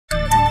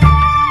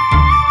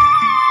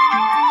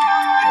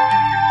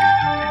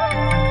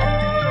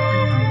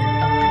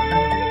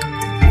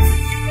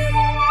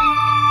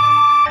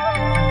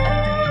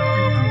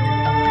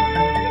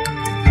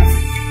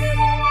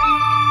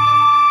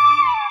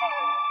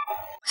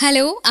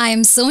Hello, I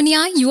am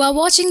Sonia. You are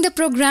watching the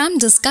program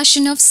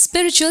Discussion of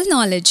Spiritual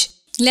Knowledge.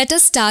 Let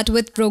us start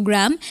with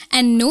program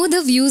and know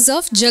the views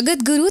of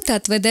Jagat Guru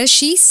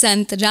Tattvadarshi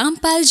Sant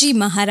Rampal Ji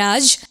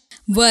Maharaj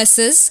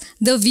versus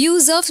the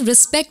views of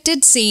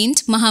respected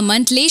Saint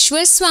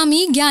Mahamantleshwar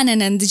Swami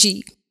Gyananand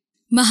Ji.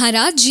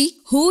 Maharaj Ji,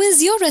 who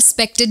is your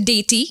respected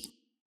deity?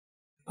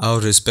 Our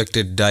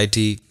respected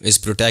deity is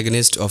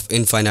protagonist of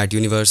infinite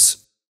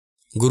universe,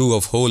 Guru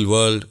of whole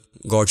world,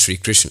 God Shri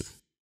Krishna.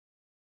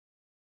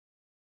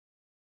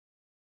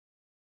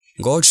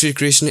 God Shri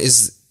Krishna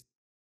is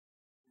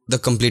the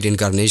complete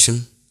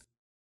incarnation.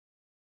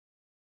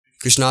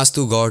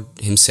 Krishnastu God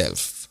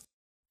himself.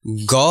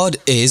 God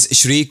is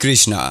Shri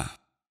Krishna.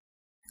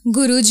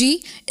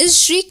 Guruji,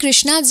 is Shri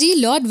Krishna Ji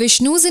Lord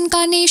Vishnu's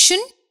incarnation?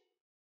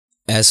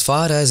 As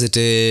far as it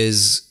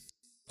is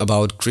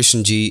about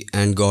Krishna Ji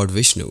and God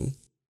Vishnu,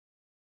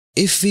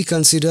 if we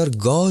consider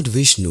God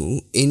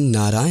Vishnu in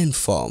Narayan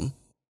form,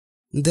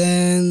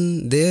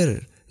 then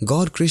there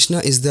God Krishna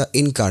is the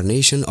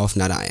incarnation of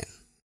Narayan.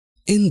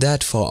 In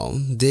that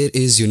form, there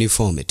is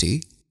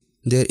uniformity.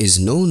 There is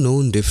no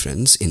known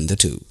difference in the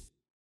two.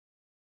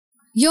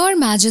 Your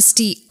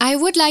Majesty, I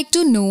would like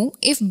to know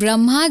if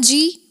Brahma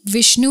Ji,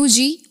 Vishnu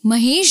Ji,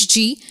 Mahesh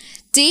Ji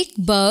take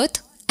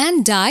birth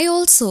and die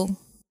also.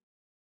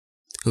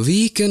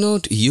 We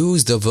cannot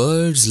use the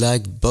words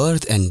like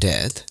birth and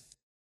death,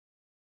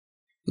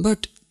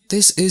 but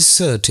this is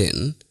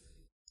certain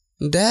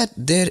that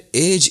their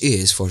age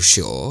is for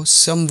sure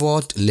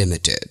somewhat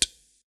limited.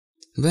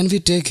 When we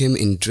take him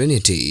in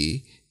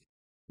Trinity,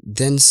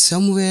 then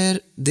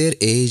somewhere their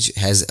age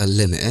has a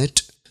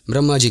limit.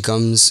 Brahmaji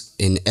comes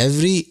in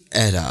every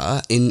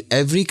era, in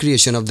every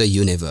creation of the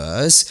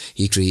universe.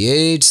 He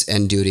creates,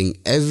 and during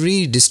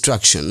every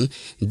destruction,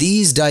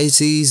 these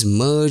deities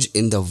merge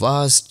in the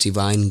vast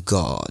divine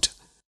God.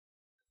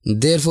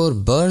 Therefore,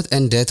 birth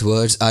and death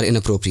words are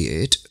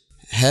inappropriate.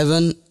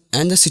 Heaven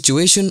and the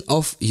situation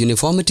of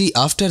uniformity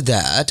after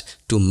that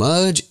to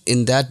merge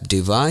in that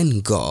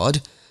divine God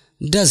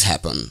does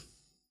happen.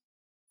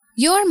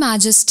 Your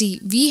Majesty,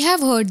 we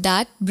have heard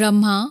that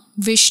Brahma,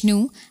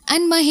 Vishnu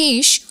and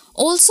Mahesh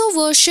also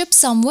worship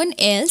someone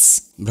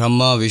else.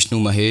 Brahma, Vishnu,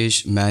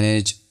 Mahesh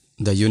manage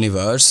the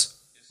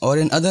universe, or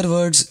in other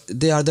words,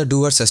 they are the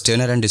doer,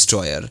 sustainer and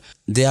destroyer.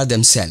 They are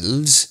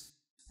themselves,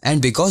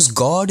 and because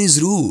God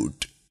is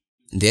root,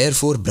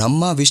 therefore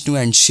Brahma, Vishnu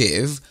and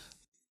Shiv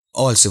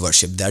also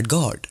worship that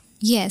God.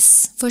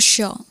 Yes, for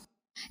sure.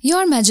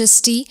 Your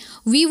Majesty,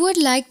 we would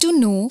like to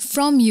know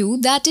from you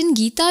that in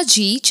Gita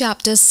Ji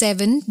chapter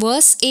 7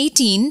 verse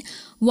 18,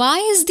 why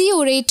is the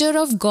orator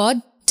of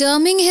God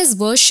terming his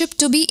worship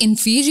to be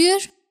inferior?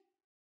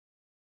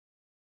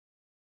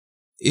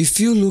 If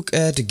you look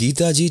at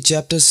Gita Ji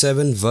chapter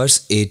 7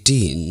 verse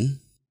 18,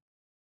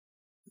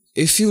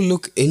 if you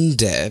look in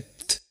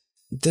depth,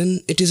 then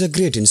it is a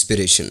great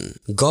inspiration.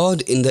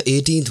 God in the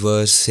 18th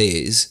verse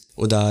says,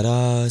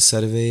 Udara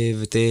sarve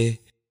vite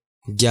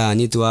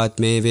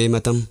Jnanitvatme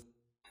vematam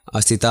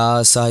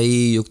astita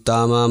sai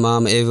yuktama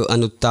mam ev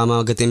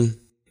anuttama gatim.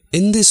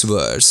 In this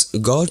verse,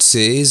 God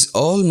says,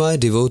 all my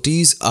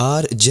devotees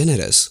are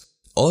generous.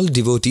 All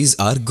devotees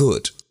are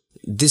good.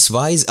 These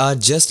wise are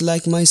just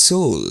like my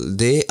soul.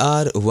 They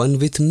are one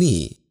with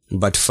me.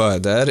 But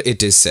further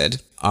it is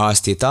said,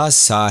 astita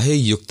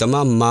sahe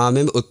yuktama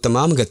mamem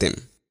uttamam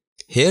gatim.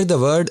 Here the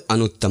word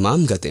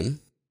anuttamam gatim,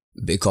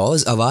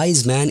 because a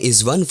wise man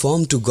is one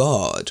form to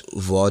God.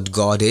 What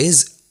God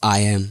is,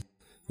 I am.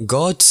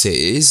 God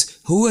says,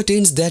 who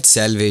attains that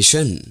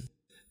salvation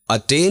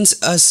attains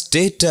a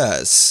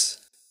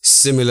status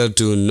similar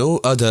to no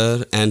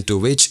other and to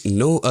which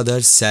no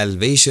other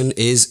salvation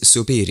is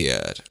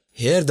superior.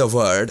 Here the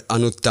word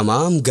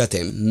anuttamam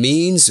gatim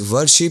means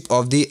worship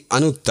of the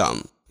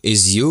anuttam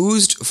is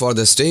used for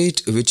the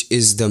state which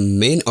is the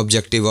main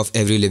objective of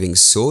every living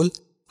soul.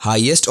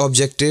 Highest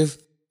objective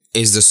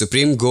is the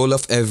supreme goal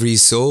of every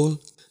soul,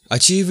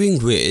 achieving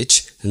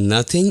which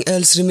nothing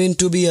else remains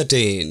to be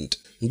attained.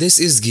 This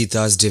is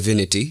Gita's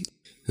divinity,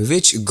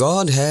 which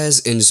God has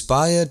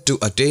inspired to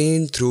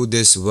attain through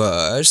this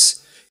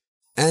verse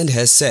and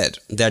has said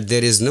that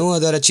there is no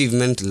other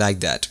achievement like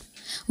that.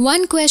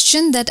 One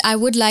question that I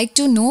would like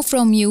to know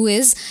from you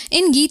is,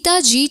 in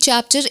Gita Ji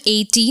chapter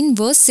 18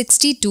 verse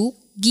 62,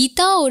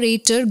 Gita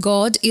orator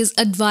God is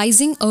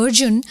advising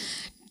Arjun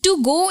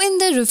to go in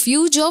the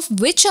refuge of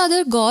which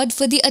other God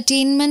for the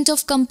attainment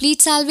of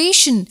complete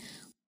salvation?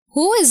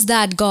 Who is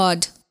that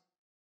God?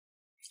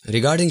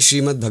 Regarding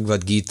Srimad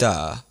Bhagavad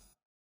Gita,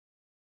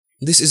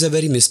 this is a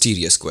very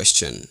mysterious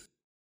question.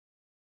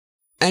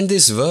 And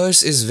this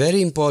verse is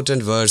very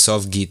important verse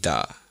of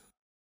Gita.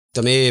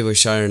 Tamev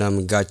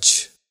sharanam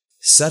gach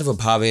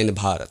sarvabhaven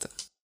bharat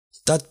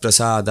tat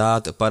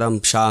prasadat param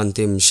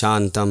shantim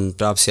shantam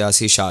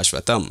prapsyasi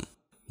shashvatam.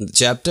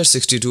 Chapter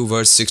 62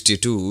 verse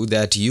 62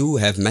 that you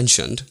have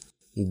mentioned,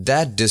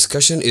 that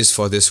discussion is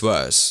for this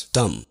verse.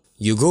 Tam,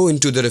 you go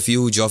into the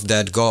refuge of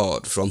that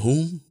God from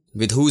whom,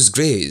 with whose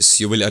grace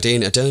you will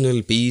attain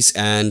eternal peace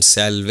and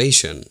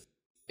salvation.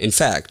 In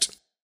fact,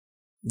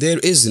 There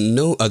is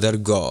no other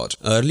God.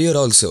 Earlier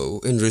also,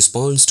 in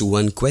response to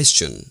one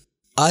question,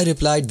 I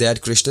replied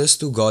that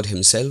Krishnastu God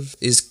himself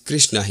is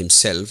Krishna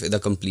himself, the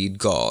complete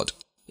God,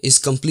 is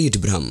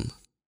complete Brahm.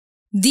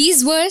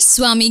 These were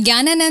Swami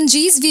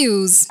Gyananandji's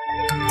views.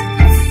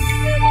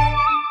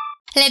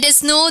 Let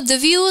us know the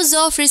views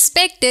of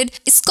respected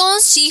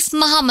ISKCON's Chief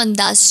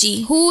Mahamandas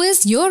Ji. Who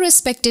is your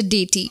respected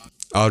deity?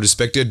 Our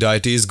respected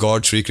deity is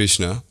God Sri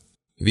Krishna.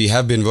 We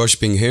have been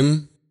worshipping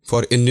him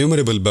for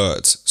innumerable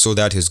births, so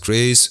that his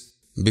grace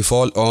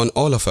befall on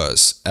all of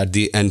us at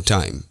the end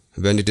time.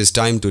 When it is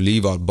time to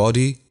leave our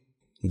body,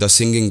 thus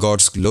singing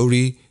God's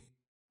glory,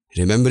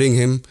 remembering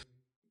him,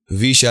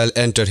 we shall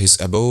enter his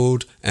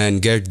abode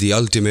and get the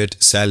ultimate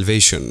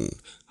salvation.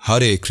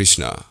 Hare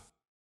Krishna.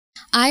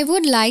 I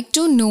would like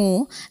to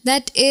know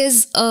that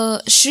is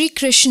Sri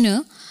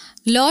Krishna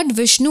Lord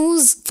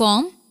Vishnu's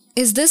form.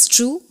 Is this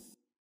true?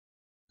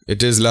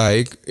 It is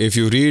like if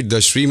you read the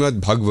Srimad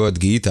Bhagavad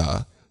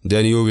Gita,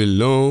 then you will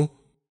know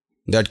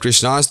that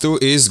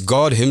Krishnastu is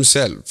God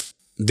himself.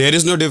 There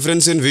is no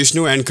difference in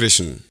Vishnu and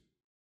Krishna.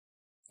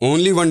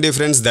 Only one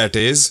difference, that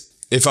is,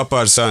 if a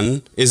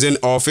person is in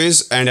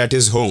office and at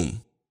his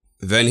home.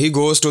 When he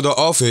goes to the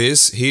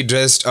office, he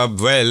dressed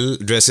up well,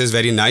 dresses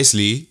very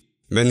nicely.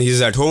 When he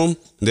is at home,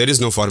 there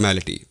is no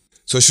formality.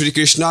 So Sri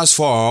Krishna's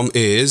form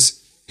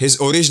is his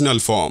original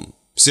form,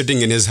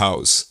 sitting in his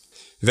house.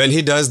 When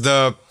he does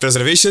the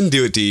preservation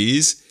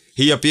duties,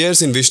 he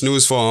appears in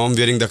Vishnu's form,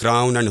 wearing the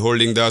crown and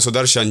holding the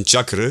Sudarshan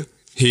Chakra.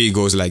 He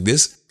goes like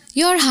this.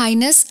 Your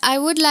Highness, I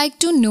would like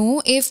to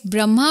know if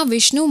Brahma,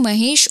 Vishnu,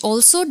 Mahesh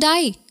also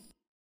die.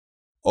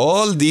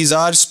 All these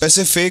are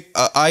specific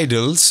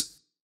idols.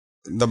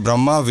 The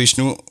Brahma,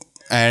 Vishnu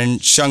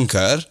and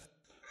Shankar.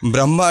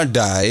 Brahma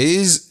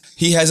dies,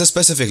 he has a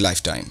specific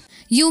lifetime.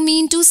 You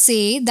mean to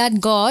say that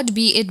God,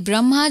 be it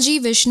Brahmaji,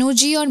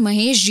 Vishnuji or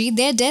Maheshji,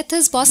 their death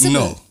is possible?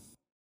 No.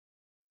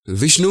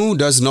 Vishnu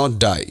does not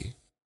die,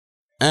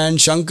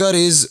 and Shankar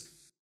is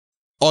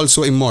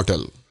also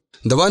immortal.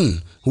 The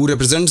one who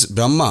represents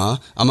Brahma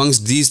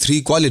amongst these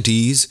three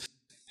qualities,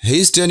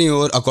 his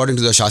tenure according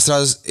to the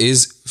Shastras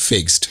is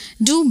fixed.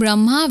 Do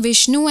Brahma,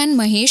 Vishnu and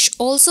Mahesh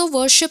also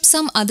worship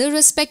some other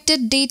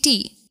respected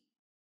deity?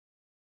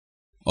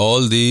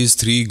 All these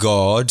three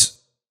gods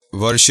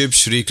worship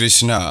Sri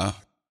Krishna.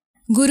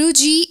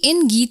 Guruji,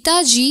 in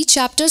Gita Ji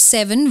chapter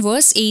 7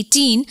 verse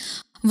 18,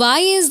 why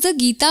is the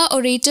Gita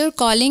orator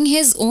calling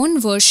his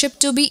own worship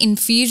to be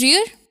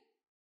inferior?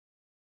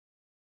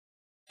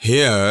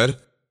 Here,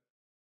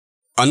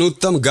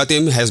 Anuttam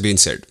Gatim has been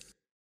said.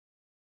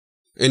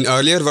 In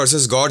earlier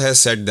verses, God has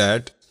said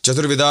that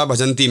Chaturvida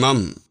bhajanti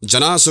mam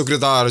jana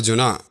sukrita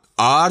arjuna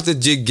art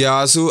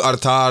jigyasu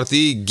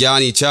artharti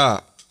jnani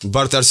cha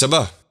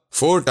bhartarsabha.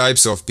 4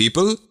 types of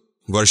people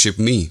worship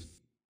me.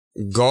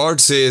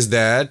 God says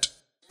that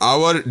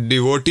our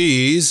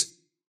devotees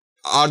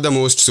are the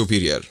most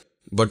superior.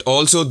 But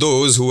also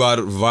those who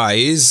are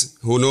wise,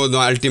 who know the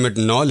ultimate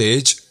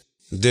knowledge,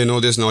 they know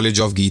this knowledge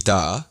of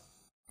Gita.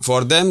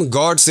 For them,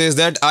 God says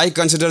that I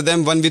consider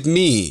them one with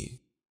me.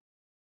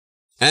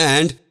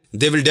 And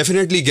they will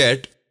definitely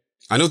get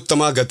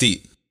Anuttama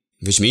Gati,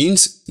 which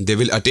means they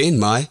will attain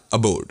my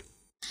abode.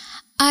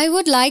 I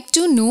would like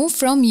to know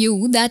from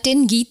you that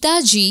in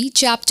Gita Ji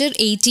chapter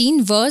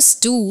 18 verse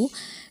 2,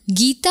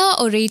 Gita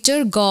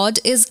orator God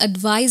is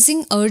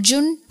advising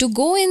Arjun to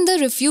go in the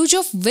refuge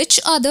of which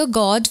other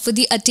God for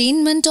the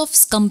attainment of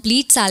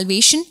complete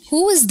salvation?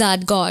 Who is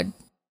that God?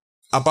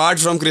 Apart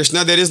from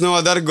Krishna, there is no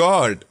other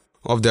God.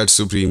 Of that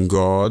supreme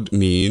God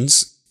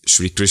means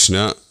Sri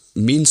Krishna,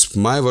 means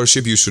my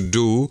worship you should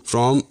do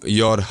from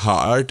your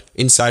heart,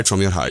 inside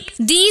from your heart.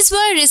 These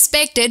were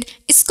respected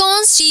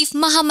ISKCON's Chief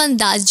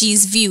Mahamandas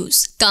Ji's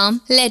views.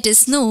 Come, let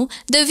us know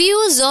the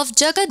views of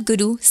Jagat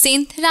Guru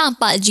Saint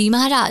Rampal Ji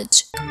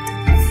Maharaj.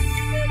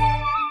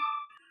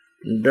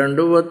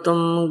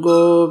 Dandavatam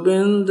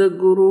Govind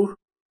Guru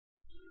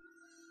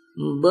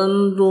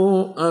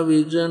Bandhu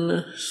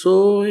Avijan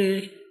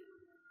Soye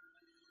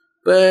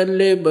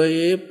Pehle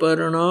Baye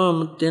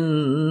Paranam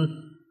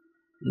Tin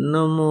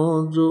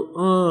Namo Jo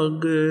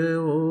Aage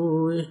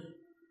Hoye.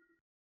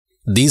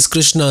 These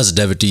Krishna's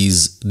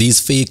devotees, these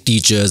fake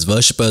teachers,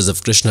 worshippers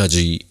of Krishna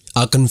Ji,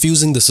 are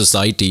confusing the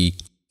society.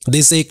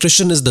 They say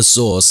Krishna is the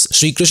source,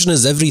 Sri Krishna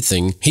is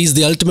everything, he is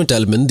the ultimate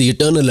element, the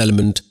eternal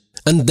element.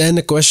 And then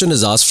a question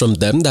is asked from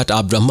them that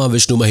are Brahma,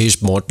 Vishnu,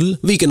 Mahesh mortal?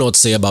 We cannot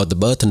say about the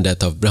birth and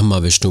death of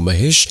Brahma, Vishnu,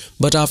 Mahesh,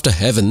 but after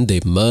heaven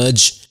they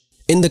merge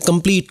in the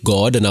complete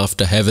God, and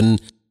after heaven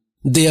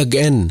they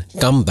again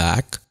come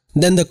back.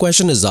 Then the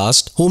question is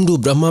asked, whom do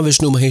Brahma,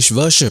 Vishnu, Mahesh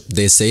worship?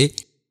 They say,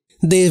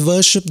 they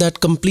worship that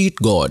complete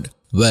God.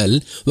 Well,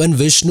 when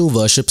Vishnu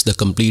worships the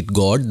complete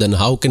God, then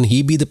how can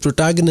he be the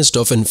protagonist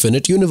of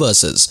infinite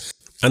universes?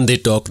 And they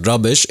talk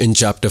rubbish in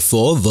chapter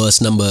 4, verse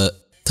number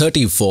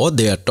 34.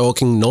 They are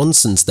talking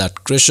nonsense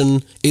that Krishna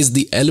is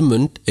the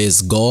element,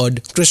 is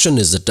God, Krishna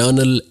is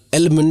eternal,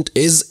 element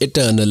is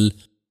eternal.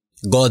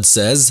 God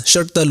says,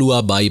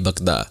 Shartalua Bai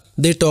Bakda.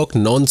 They talk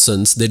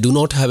nonsense, they do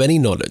not have any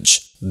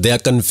knowledge. They are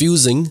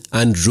confusing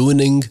and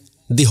ruining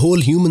the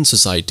whole human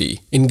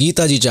society. In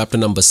Gita Ji chapter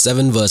number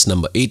 7 verse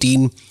number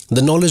 18,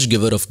 the knowledge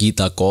giver of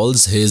Gita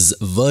calls his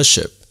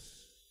worship,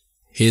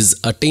 his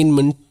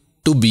attainment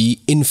to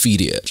be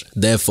inferior.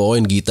 Therefore,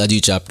 in Gita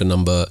Ji chapter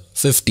number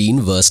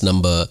 15 verse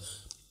number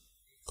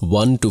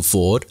 1 to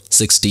 4,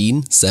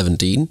 16,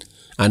 17,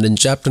 and in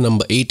chapter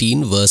number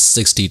 18 verse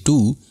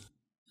 62,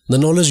 the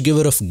knowledge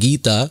giver of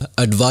Gita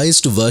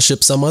advised to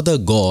worship some other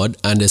god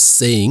and is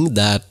saying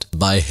that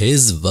by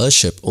his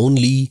worship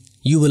only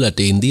you will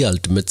attain the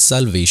ultimate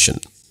salvation.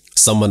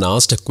 Someone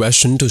asked a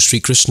question to Sri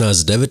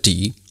Krishna's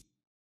devotee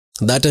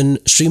that in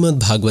Srimad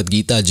Bhagavad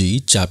Gita Ji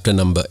chapter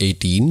number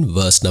 18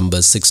 verse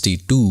number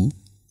 62,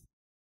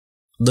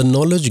 the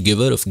knowledge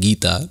giver of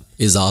Gita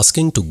is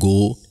asking to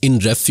go in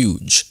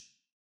refuge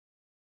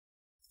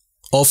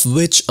of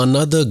which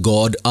another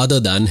god other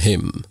than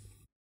him.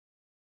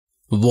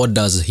 What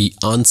does he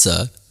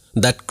answer?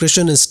 That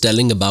Krishna is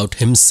telling about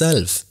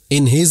himself.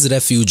 In his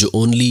refuge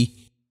only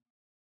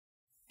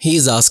he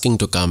is asking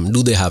to come.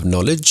 Do they have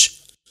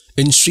knowledge?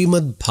 In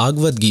Srimad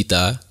Bhagavad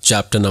Gita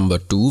chapter number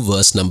 2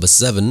 verse number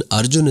 7,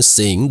 Arjun is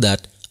saying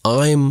that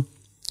I am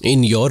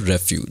in your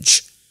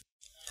refuge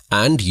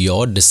and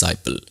your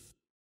disciple.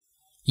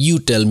 You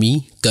tell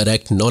me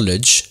correct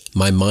knowledge,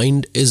 my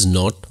mind is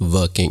not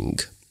working.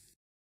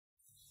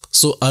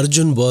 So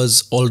Arjun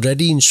was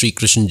already in Sri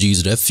Krishna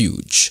Ji's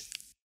refuge.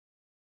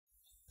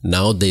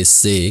 Now they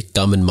say,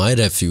 come in my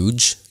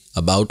refuge,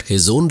 about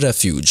his own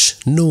refuge.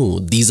 No,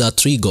 these are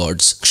three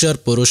gods, Kshar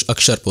Purush,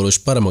 Akshar Purush,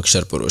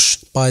 Paramakshar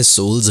Purush. Pious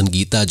souls, in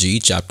Gita Ji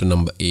chapter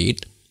number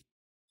 8,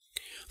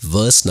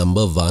 verse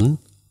number 1,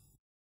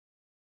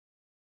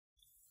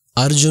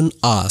 Arjun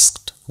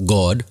asked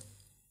God,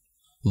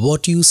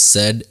 what you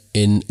said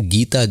in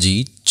Gita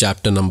Ji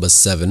chapter number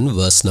 7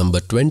 verse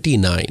number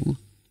 29,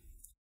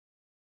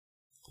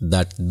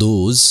 that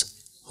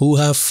those who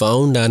have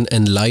found an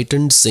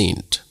enlightened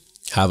saint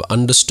have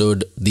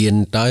understood the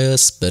entire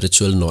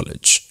spiritual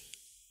knowledge,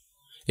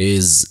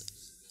 is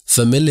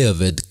familiar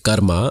with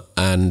karma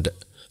and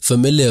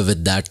familiar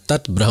with that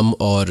Tat Brahm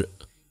or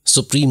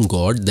Supreme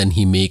God, then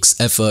he makes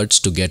efforts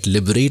to get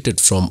liberated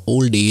from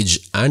old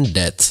age and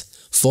death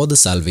for the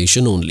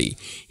salvation only.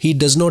 He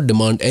does not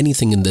demand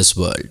anything in this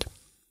world.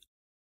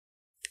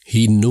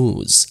 He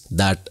knows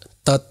that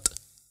Tat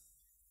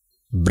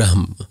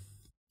Brahm.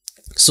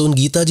 So in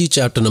Gita Ji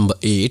chapter number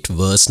 8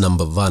 verse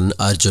number 1,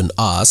 Arjun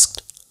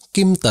asked,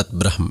 Kim Tat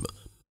Brahm?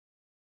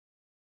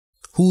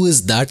 Who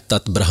is that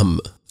Tat Brahm,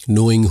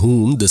 knowing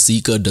whom the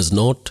seeker does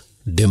not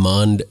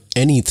demand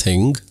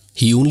anything,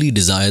 he only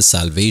desires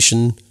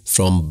salvation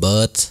from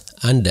birth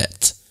and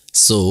death.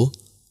 So,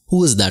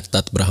 who is that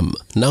Tat Brahm?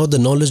 Now the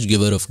knowledge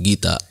giver of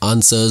Gita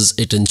answers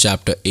it in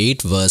chapter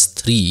 8 verse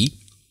 3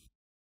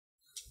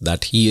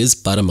 that he is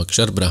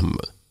Paramakshar Brahm.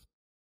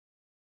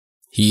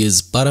 He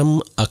is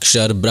Param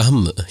Akshar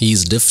Brahm. He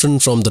is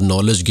different from the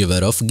knowledge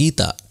giver of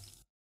Gita.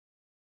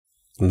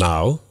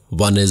 Now,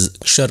 one is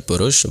Kshar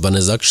Purush, one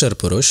is Akshar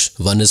Purush,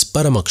 one is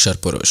Paramakshar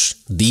Purush.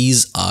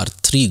 These are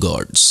three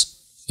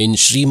gods. In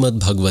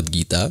Srimad Bhagavad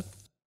Gita,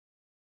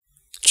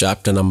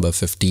 chapter number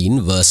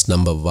 15, verse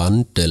number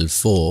 1 till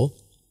 4,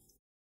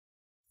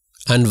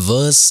 and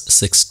verse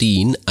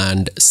 16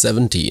 and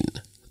 17,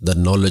 the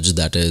knowledge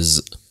that is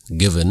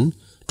given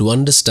to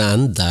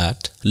understand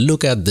that,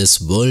 look at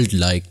this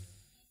world-like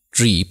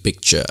tree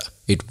picture.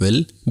 It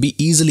will be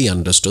easily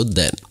understood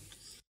then.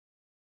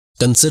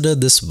 Consider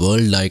this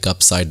world-like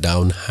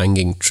upside-down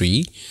hanging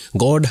tree.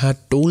 God had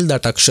told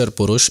that Akshar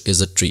Purush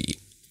is a tree.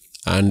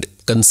 And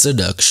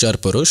consider Akshar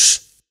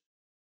Purush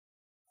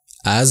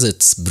as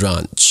its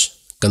branch.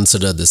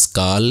 Consider this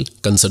Kal,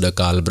 consider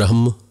Kal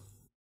Brahm.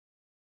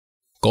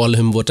 Call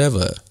him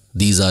whatever.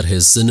 These are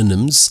his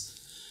synonyms.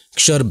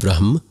 Kshar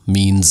Brahm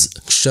means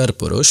Kshar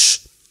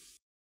Purush.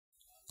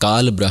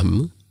 Kal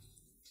Brahm,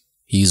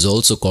 he is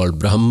also called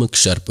Brahm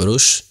Kshar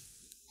Purush,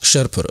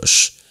 Kshar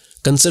Purush.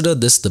 Consider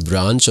this the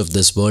branch of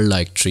this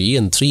world-like tree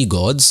and three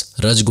gods,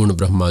 Rajgun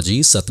Brahmaji,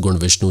 Satgun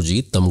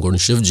Vishnuji, Tamgun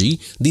Shivji.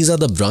 These are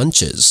the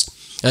branches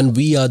and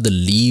we are the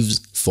leaves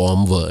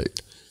form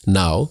world.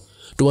 Now,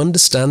 to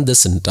understand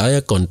this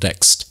entire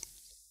context,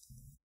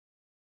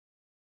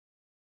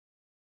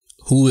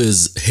 who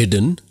is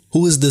hidden?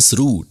 Who is this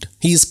root?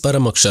 He is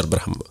Paramakshar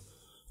Brahm.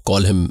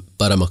 Call him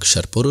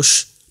Paramakshar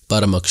Purush,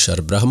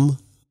 Paramakshar Brahm,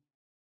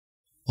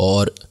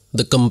 or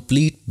the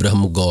complete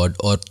Brahm God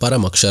or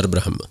Paramakshar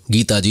Brahm.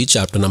 Gita Ji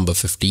chapter number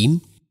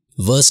 15,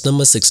 verse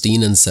number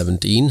 16 and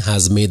 17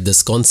 has made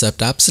this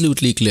concept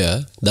absolutely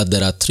clear that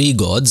there are three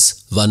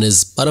gods. One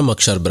is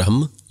Paramakshar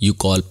Brahm, you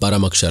call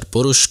Paramakshar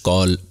Purush,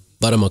 call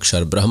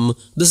Paramakshar Brahm.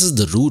 This is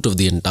the root of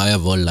the entire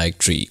world-like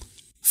tree.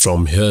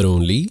 From here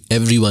only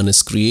everyone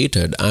is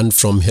created and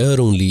from here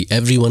only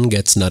everyone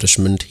gets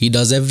nourishment. He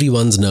does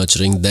everyone's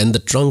nurturing. Then the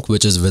trunk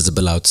which is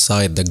visible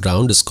outside the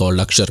ground is called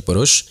Akshar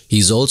Purush. He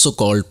is also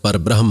called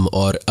Parbrahm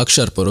or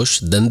Akshar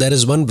Purush. Then there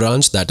is one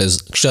branch that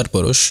is Kshar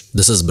Purush.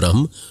 This is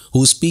Brahm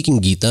who is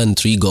speaking Gita and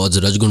three gods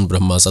Rajgun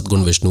Brahma,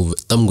 Satgun Vishnu,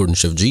 Tamgun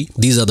Shivji.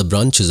 These are the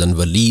branches and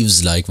were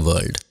leaves like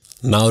world.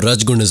 Now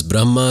Rajgun is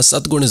Brahma,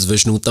 Satgun is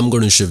Vishnu,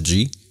 Tamgun is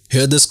Shivji.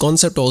 Here this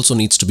concept also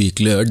needs to be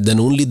cleared, then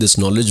only this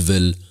knowledge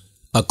will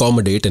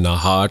accommodate in our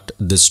heart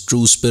this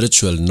true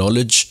spiritual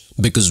knowledge,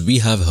 because we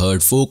have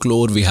heard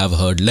folklore, we have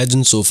heard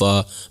legends so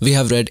far, we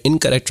have read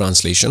incorrect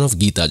translation of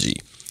Gita Ji.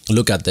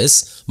 Look at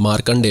this,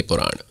 Markandeya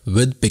Puran,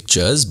 with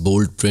pictures,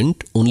 bold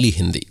print, only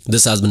Hindi.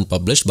 This has been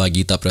published by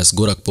Gita Press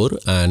Gorakhpur,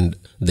 and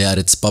they are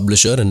its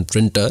publisher and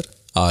printer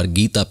are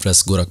Gita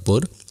Press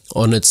Gorakhpur.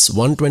 On its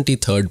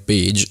 123rd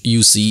page,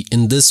 you see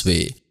in this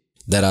way,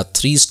 there are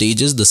 3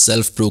 stages: the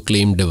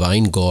self-proclaimed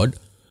divine God,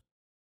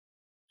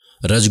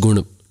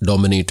 Rajgun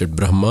dominated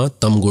Brahma,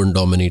 Tamgun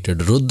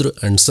dominated Rudra,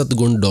 and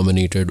Satgun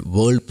dominated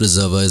world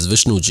preserver is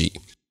Vishnu Ji.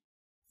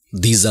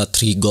 These are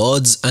 3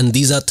 gods and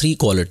these are 3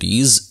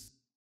 qualities.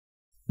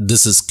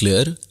 This is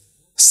clear.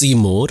 See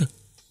more,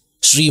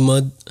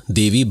 Srimad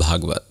Devi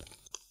Bhagavad.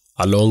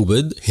 Along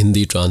with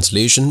Hindi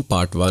translation,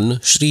 Part 1,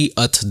 Shri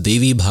Ath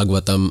Devi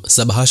Bhagavatam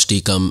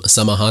Sabhashtikam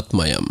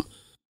Samahatmayam.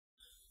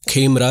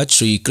 Khemraj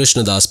Sri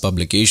Krishnadas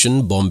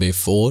Publication, Bombay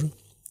 4.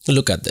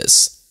 Look at this.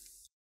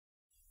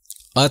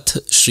 Ath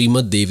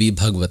Srimad Devi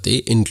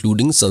Bhagavate,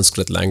 including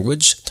Sanskrit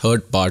language,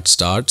 3rd part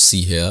starts,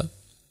 see here,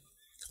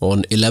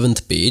 on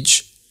 11th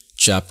page,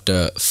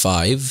 chapter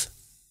 5,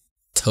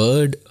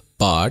 3rd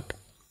part,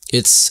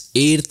 its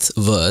 8th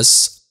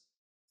verse.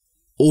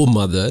 O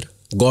Mother,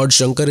 God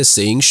Shankar is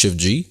saying,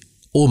 Shivji,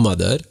 O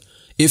Mother,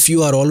 if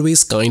you are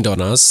always kind on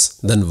us,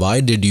 then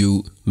why did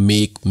you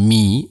make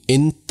me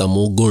in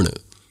Tamogun?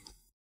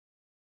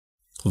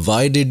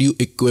 Why did you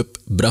equip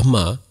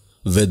Brahma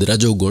with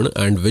Rajogun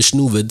and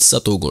Vishnu with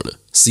Satogun?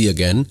 See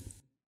again.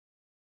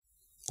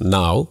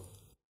 Now,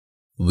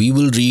 we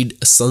will read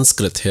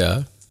Sanskrit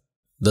here.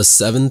 The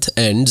 7th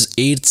ends,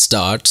 8th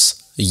starts,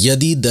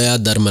 Yadi daya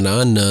dharmana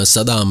na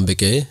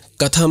sadambike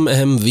katham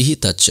ahem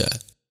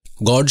vihitacha.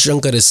 God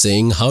Shankar is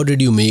saying, how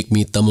did you make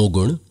me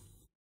Tamogun?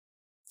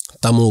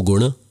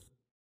 Tamogun,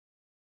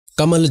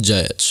 Kamal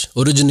Jayach,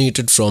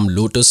 originated from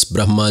Lotus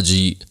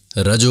Brahmaji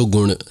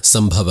Rajogun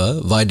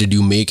Sambhava. Why did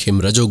you make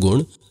him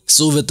Rajogun?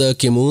 Suvita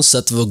Kimu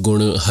Sattva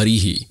Gun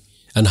Harihi.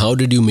 And how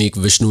did you make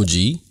Vishnu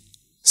Ji?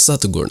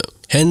 Satgun.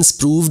 Hence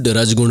proved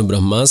Rajgun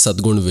Brahma,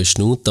 Satgun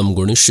Vishnu,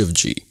 Tamgun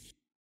Shivji.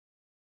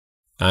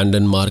 And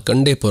in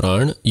Markandeya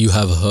Puran, you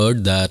have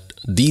heard that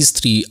these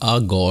 3 are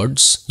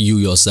gods, you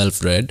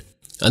yourself read,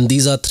 and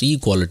these are 3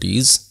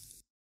 qualities,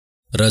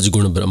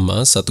 Rajgun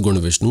Brahma, Satgun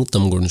Vishnu,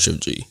 Tamgun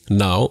Shivji.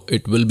 Now,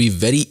 it will be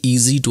very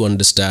easy to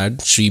understand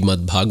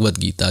Srimad Bhagavad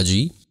Gita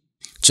Ji,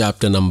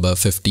 chapter number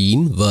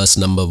 15, verse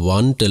number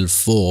 1 till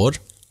 4.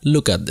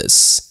 Look at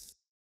this.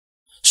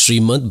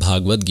 Srimad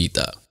Bhagavad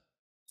Gita.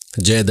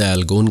 Jai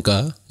Dayal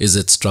Gonka is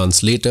its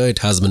translator. It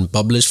has been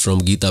published from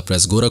Gita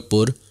Press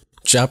Gorakhpur.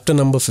 Chapter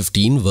number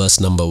 15,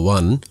 verse number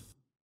 1.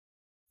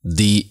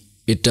 The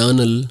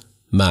Eternal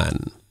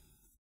Man.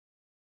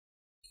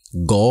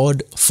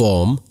 God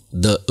form,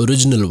 the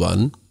original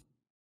one.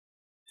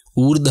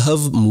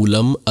 Urdhav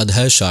Moolam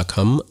Adhay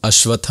Shakham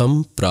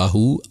Ashwatham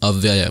Prahu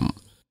Avyayam.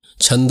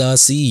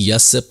 Chandasi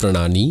Yasya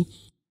Pranani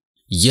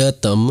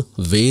Yatam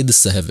Ved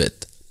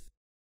Sahvit.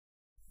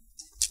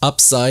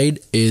 Upside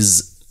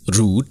is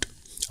root,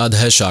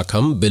 Adhay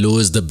Shakham, below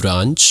is the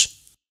branch,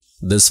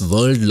 this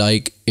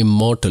world-like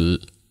immortal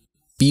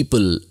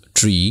people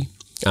tree,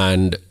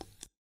 and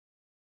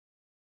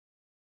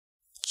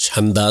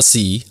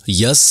Chandasi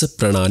Yas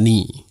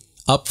Pranani,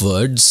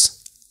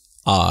 upwards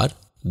are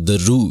the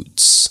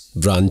roots,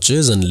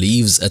 branches and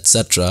leaves,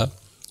 etc.,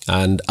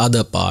 and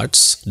other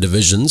parts,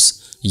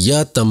 divisions.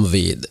 Yatam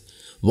Ved,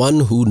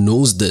 one who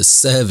knows this,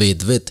 Sah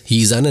Vedvit,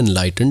 he is an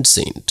enlightened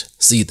saint.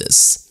 See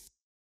this.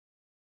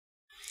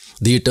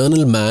 The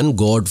eternal man,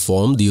 God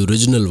form, the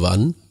original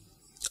one.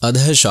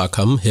 Adhay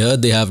Shakham, here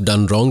they have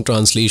done wrong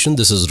translation,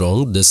 this is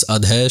wrong. This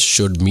Adhay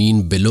should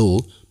mean below.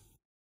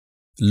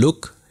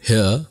 Look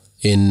here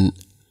in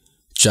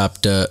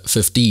chapter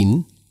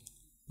 15,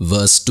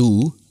 verse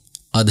 2,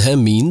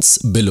 Adhay means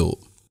below.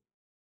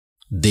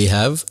 They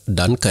have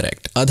done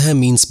correct. Adhay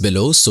means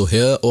below, so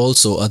here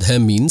also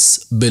Adhay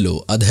means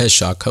below. Adhay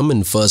Shakham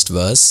in first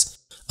verse.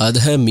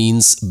 Adhay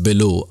means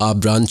below, are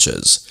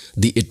branches.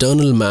 The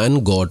eternal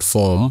man, God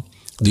form,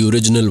 the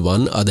original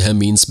one, Adhay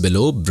means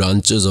below,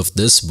 branches of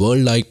this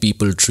world-like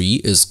people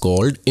tree is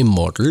called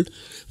immortal.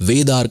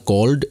 Veda are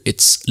called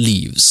its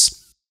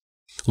leaves.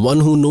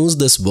 One who knows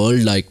this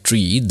world-like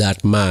tree,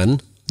 that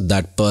man,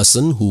 that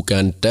person who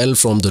can tell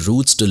from the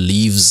roots to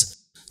leaves,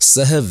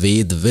 Sah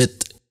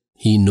Vedvit,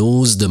 he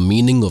knows the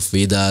meaning of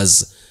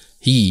Vedas.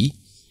 He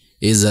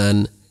is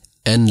an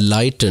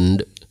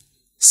enlightened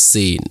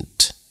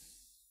saint.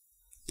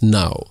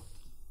 Now,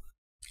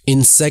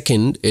 in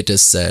second it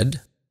is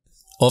said,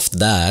 of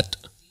that,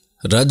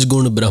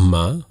 Rajgun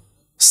Brahma,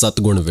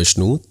 Satgun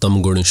Vishnu,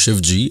 Tamgun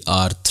Shivji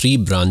are 3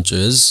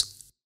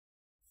 branches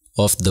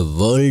of the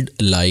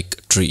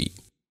world-like tree.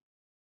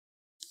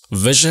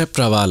 Vishay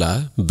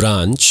Pravala,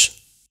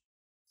 branch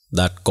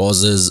that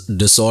causes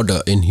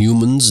disorder in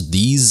humans,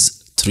 these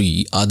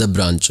 3 are the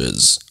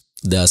branches.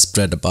 They are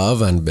spread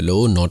above and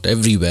below, not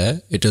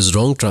everywhere. It is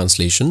wrong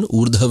translation.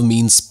 Urdhav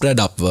means spread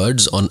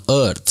upwards on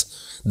earth.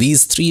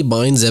 These three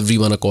binds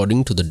everyone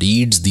according to the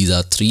deeds. These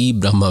are three,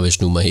 Brahma,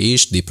 Vishnu,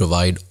 Mahesh. They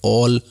provide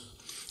all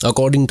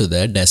according to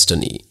their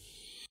destiny.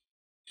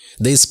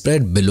 They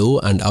spread below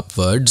and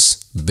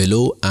upwards,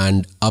 below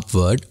and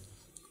upward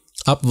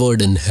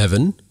in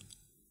heaven,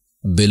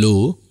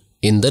 below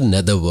in the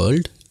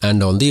netherworld,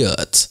 and on the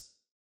earth.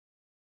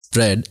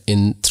 Spread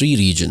in three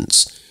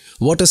regions.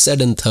 What is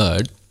said in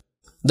third?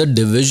 The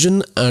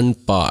division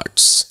and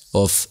parts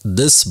of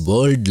this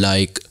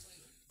world-like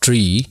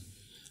tree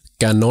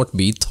cannot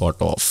be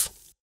thought of.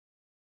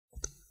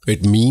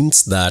 It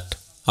means that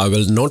I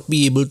will not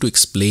be able to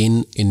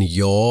explain in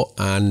your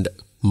and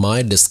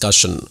my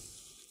discussion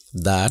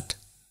that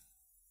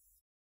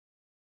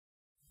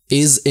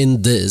is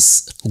in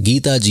this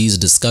Gita Ji's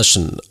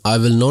discussion. I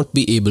will not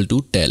be able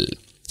to tell.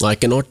 I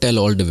cannot tell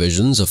all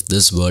divisions of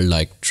this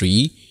world-like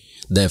tree.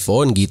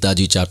 Therefore, in Gita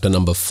Ji chapter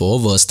number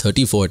 4 verse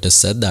 34 it is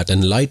said that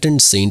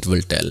enlightened saint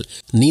will tell,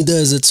 neither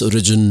is its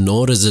origin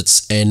nor is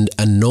its end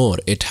and nor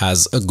it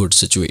has a good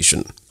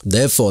situation.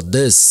 Therefore,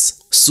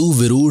 this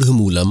Suvirudha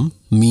Moolam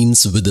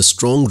means with a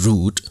strong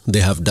root. They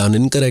have done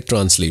incorrect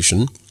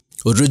translation.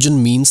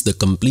 Origin means the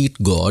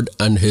complete God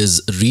and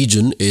his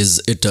region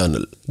is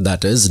eternal,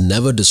 that is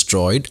never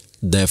destroyed.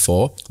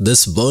 Therefore,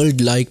 this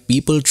world-like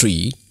people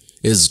tree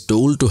is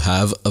told to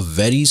have a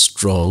very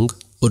strong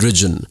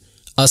origin.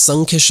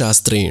 Asankhya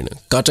Shastrain,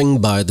 cutting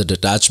by the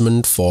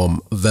detachment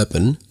form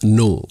weapon.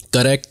 No,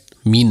 correct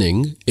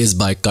meaning is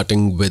by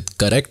cutting with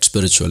correct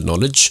spiritual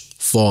knowledge.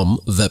 Form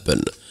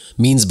weapon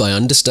means by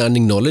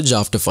understanding knowledge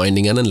after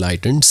finding an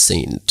enlightened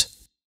saint.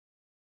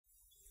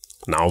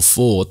 Now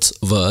 4th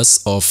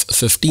verse of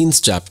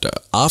 15th chapter.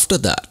 After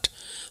that,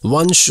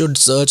 one should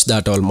search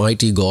that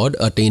Almighty God,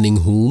 attaining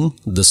whom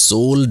the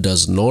soul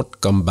does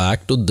not come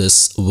back to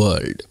this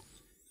world,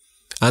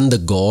 and the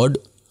God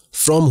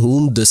from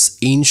whom this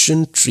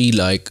ancient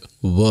tree-like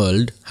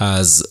world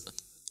has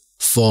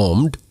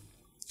formed.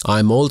 I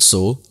am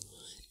also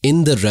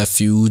in the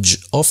refuge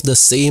of the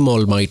same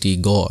Almighty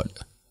God.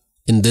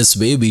 In this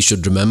way we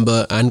should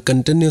remember and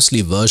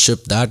continuously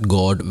worship that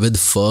God with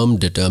firm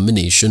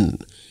determination.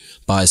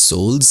 By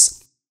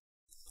souls,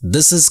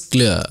 this is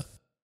clear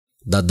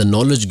that the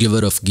knowledge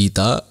giver of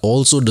Gita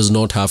also does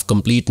not have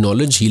complete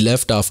knowledge. He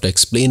left after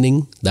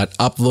explaining that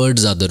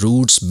upwards are the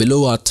roots,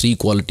 below are three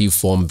quality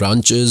form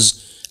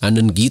branches. And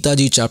in Gita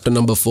Ji chapter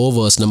number 4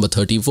 verse number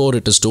 34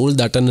 it is told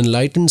that an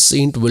enlightened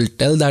saint will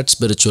tell that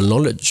spiritual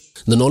knowledge.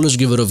 The knowledge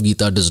giver of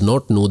Gita does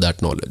not know that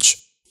knowledge.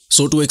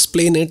 So to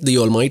explain it, the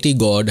Almighty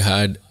God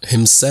had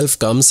himself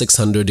come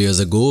 600 years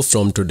ago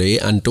from today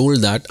and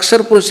told that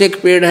अक्षर पुरुष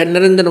एक पेड़ है,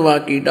 निरंजन वा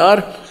की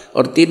डार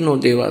और तीनों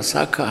देवा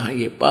शाखा है,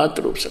 ये पात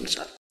रूप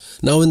संसार.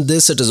 Now in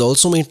this it is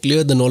also made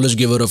clear, the knowledge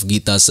giver of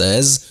Gita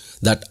says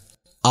that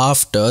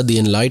after the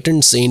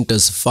enlightened saint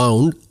is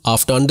found,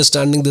 after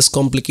understanding this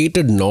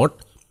complicated knot,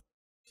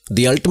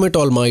 the ultimate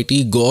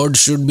Almighty God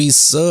should be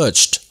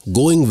searched,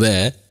 going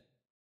where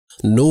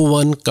no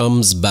one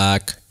comes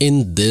back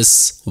in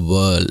this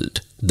world.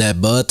 Their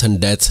birth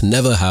and death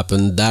never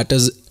happen. That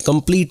is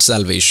complete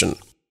salvation.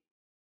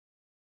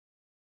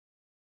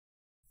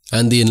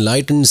 And the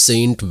enlightened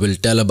saint will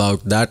tell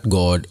about that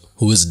God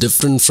who is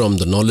different from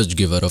the knowledge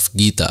giver of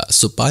Gita.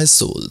 So pious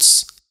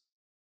souls,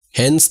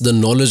 hence the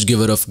knowledge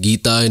giver of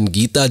Gita in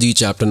Gita Ji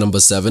chapter number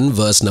 7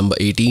 verse number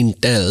 18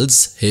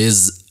 tells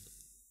his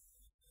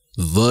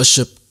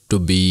worship to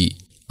be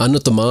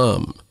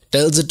Anutamam,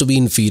 tells it to be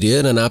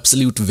inferior and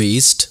absolute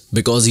waste,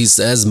 because he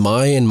says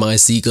my and my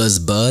seeker's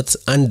birth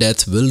and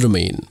death will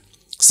remain.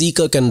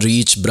 Seeker can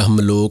reach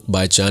Brahmalok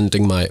by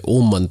chanting my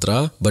Om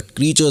mantra, but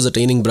creatures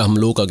attaining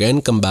Brahmalok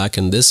again come back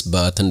in this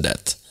birth and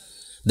death.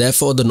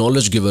 Therefore the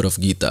knowledge giver of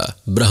Gita,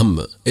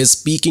 Brahma, is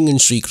speaking in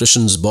Sri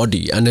Krishna's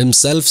body and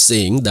himself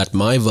saying that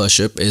my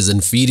worship is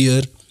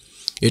inferior,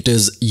 it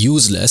is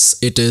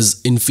useless, it is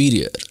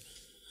inferior.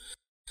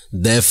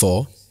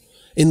 Therefore,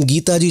 in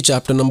Gita Ji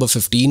chapter number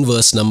 15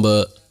 verse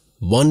number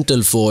 1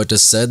 till 4 it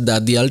is said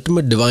that the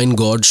ultimate divine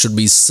God should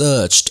be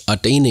searched,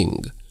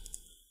 attaining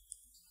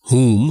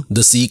whom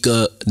the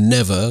seeker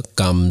never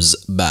comes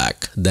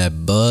back. Their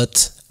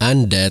birth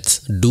and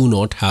death do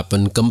not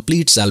happen.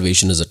 Complete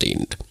salvation is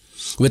attained.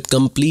 With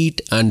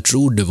complete and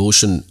true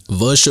devotion,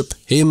 worship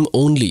him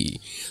only,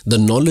 the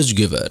knowledge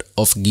giver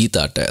of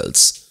Gita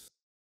tells.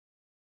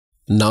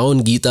 Now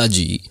in Gita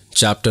Ji,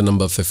 chapter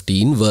number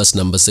 15, verse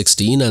number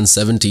 16 and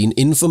 17,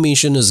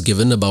 information is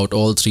given about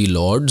all three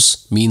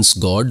lords, means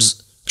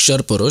gods, Kshar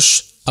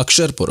Purush,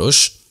 Akshar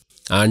Purush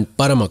and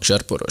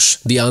Paramakshar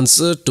Purush. The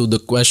answer to the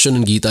question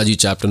in Gita Ji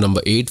chapter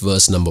number 8,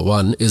 verse number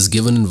 1 is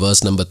given in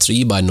verse number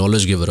 3 by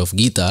knowledge giver of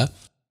Gita.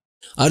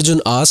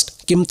 Arjun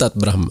asked, Kim Tat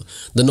Brahm?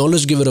 The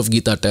knowledge giver of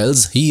Gita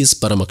tells he is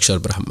Paramakshar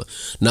Brahm.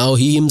 Now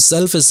he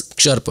himself is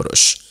Kshar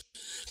Purush.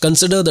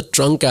 Consider the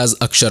trunk as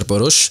Akshar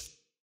Purush.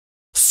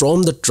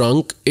 From the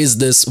trunk is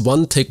this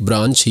one thick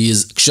branch, he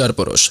is Kshar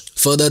Purush.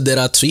 Further, there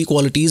are three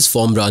qualities,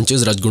 form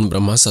branches, Rajgun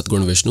Brahma,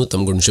 Satgun Vishnu,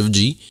 Tamgun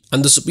Shivji,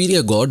 and the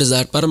superior God is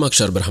at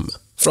Paramakshar Brahma,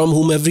 from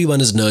whom everyone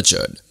is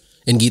nurtured.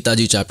 In Gita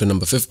Ji chapter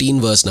number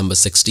 15, verse number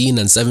 16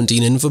 and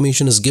 17,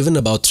 information is given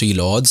about three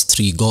lords,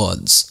 three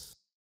gods.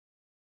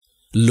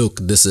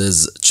 Look, this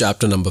is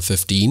chapter number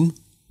 15,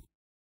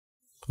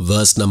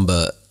 verse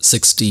number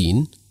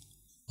 16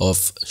 of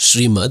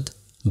Srimad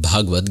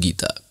Bhagavad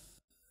Gita.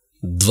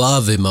 Dva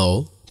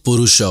vimau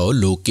purushau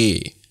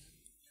loke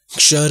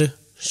kshar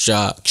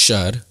sha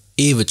kshar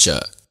evacha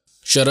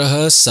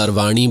ksharaha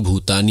sarvani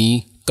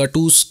bhutani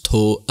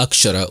katustho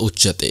akshara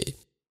uchyate.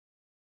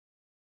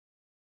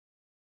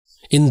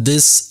 In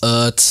this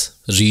earth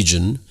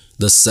region,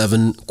 the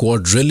 7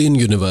 quadrillion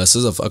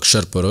universes of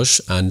Akshar Purush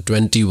and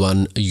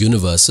 21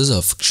 universes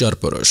of Kshar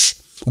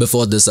Purush.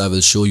 Before this, I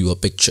will show you a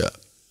picture.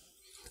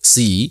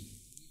 See,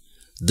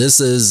 this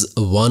is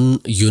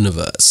one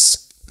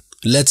universe.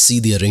 Let's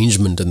see the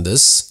arrangement in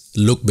this.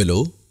 Look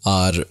below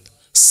are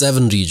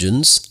 7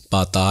 regions,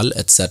 Patal,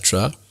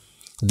 etc.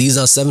 These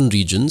are 7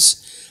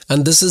 regions,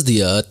 and this is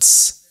the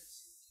earth's.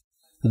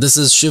 This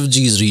is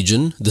Shivji's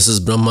region, this is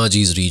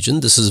Brahmaji's region,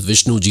 this is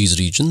Vishnuji's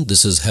region,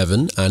 this is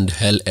heaven and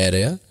hell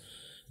area,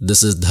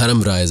 this is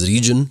Dharamrai's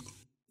region,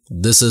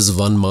 this is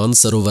one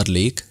Mansarovar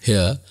lake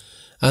here,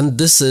 and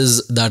this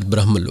is that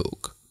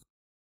Brahmalok.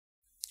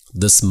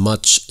 This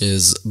much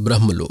is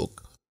Brahmalok.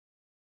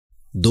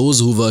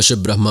 Those who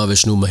worship Brahma,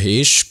 Vishnu,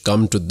 Mahesh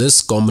come to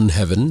this common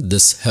heaven,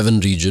 this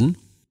heaven region,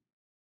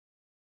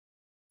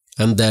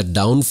 and their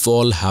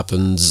downfall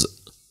happens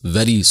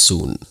very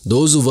soon.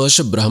 Those who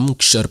worship Brahm,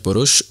 Kshar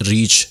Purush,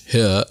 reach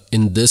here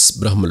in this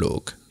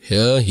Brahmalok.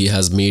 Here he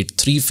has made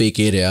 3 fake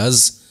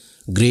areas,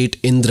 Great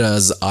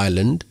Indra's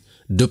island,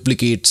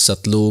 duplicate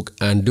Satlok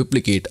and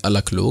duplicate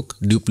Alaklok,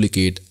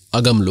 duplicate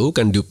Agamlok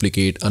and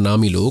duplicate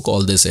Anamilok.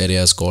 All this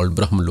area is called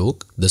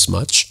Brahmalok, this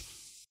much.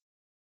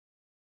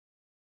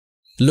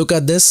 Look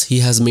at this, he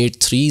has made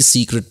 3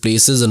 secret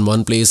places. In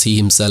one place he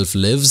himself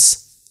lives,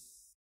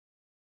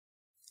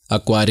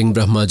 acquiring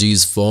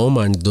Brahmaji's form,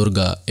 and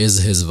Durga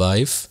is his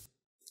wife.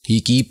 He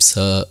keeps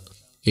her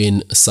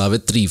in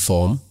Savitri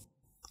form.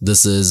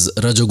 This is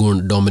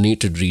Rajagun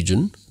dominated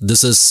region.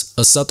 This is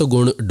a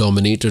Satagun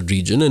dominated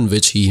region in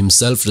which he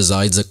himself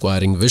resides,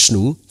 acquiring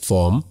Vishnu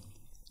form,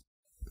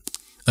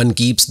 and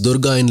keeps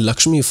Durga in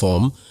Lakshmi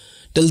form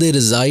till they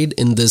reside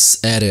in this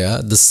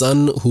area. The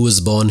son who is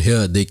born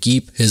here, they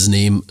keep his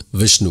name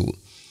Vishnu.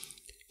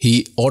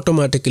 He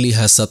automatically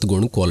has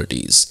Satgun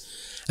qualities.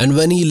 And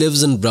when he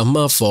lives in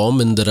Brahma form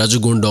in the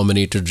Rajagun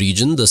dominated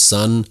region, the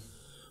son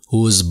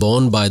who is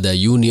born by their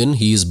union,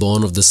 he is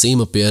born of the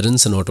same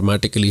appearance and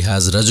automatically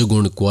has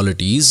Rajagun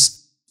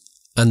qualities.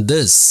 And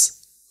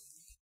this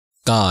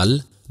Kal,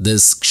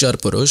 this Kshar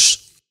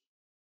Purush,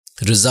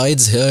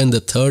 resides here in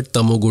the 3rd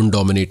Tamogun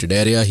dominated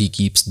area. He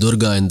keeps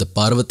Durga in the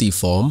Parvati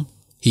form.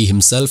 He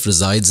himself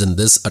resides in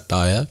this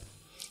attire.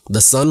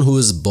 The son who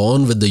is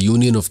born with the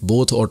union of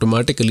both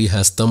automatically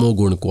has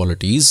Tamogun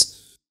qualities,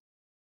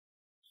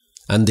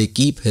 and they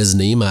keep his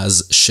name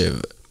as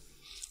Shiv.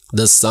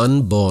 The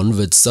son born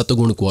with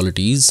Satagun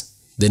qualities,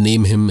 they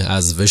name him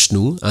as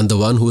Vishnu, and the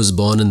one who is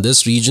born in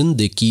this region,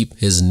 they keep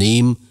his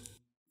name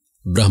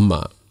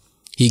Brahma.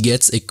 He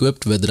gets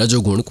equipped with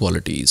Rajagun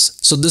qualities.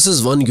 So this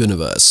is one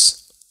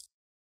universe.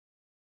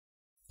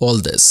 All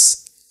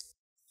this.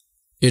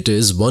 It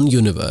is one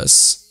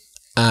universe,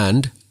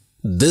 and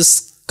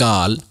this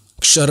Kal,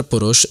 Kshar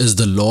Purush, is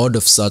the lord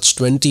of such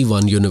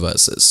 21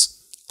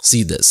 universes.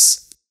 See this.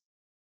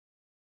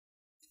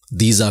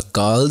 These are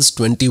Kal's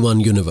 21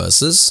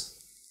 universes.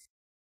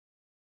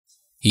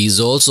 He is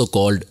also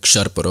called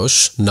Kshar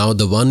Purush. Now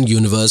the one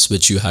universe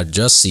which you had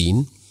just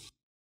seen,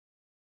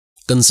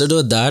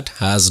 consider that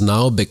has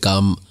now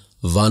become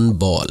one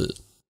ball.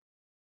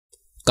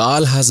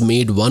 Kal has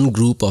made one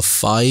group of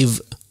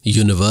 5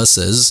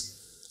 universes.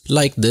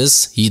 Like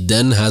this, he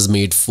then has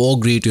made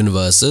 4 great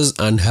universes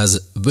and has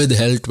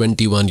withheld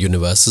 21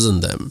 universes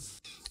in them.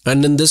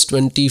 And in this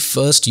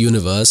 21st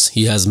universe,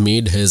 he has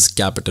made his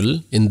capital.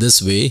 In this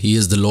way, he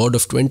is the lord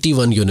of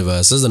 21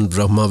 universes, and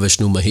Brahma,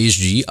 Vishnu, Mahesh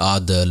Ji are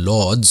the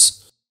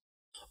lords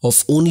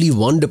of only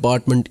one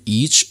department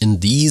each in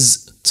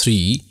these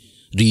 3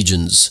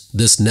 regions.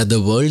 This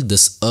netherworld,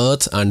 this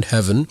earth and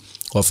heaven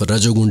of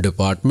Rajagun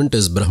department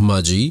is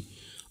Brahma Ji,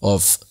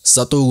 of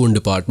Satogun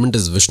department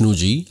is Vishnu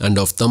Ji, and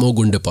of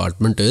Tamogun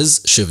department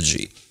is Shiv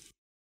Ji.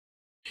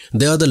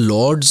 They are the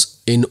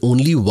lords in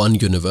only one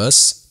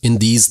universe in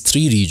these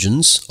 3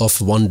 regions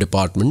of one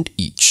department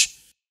each.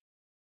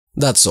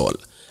 That's all.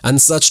 And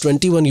such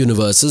 21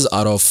 universes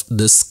are of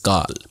this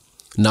Kal.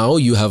 Now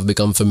you have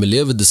become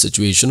familiar with the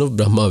situation of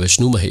Brahma,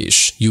 Vishnu,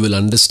 Mahesh. You will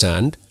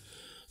understand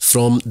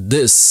from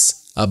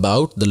this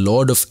about the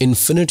Lord of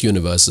infinite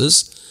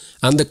universes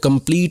and the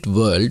complete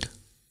world.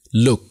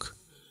 Look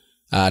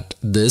at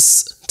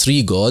this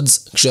 3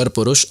 gods, Kshar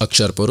Purush,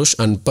 Akshar Purush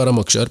and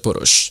Paramakshar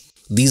Purush.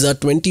 These are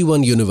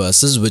 21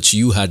 universes which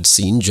you had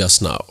seen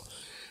just now.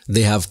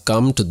 They have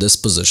come to this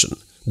position.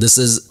 This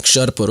is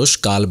Kshar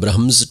Purush, Kal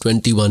Brahm's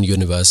 21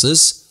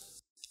 universes.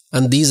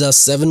 And these are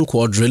 7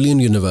 quadrillion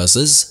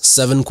universes,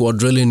 7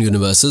 quadrillion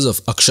universes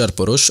of Akshar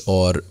Purush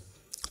or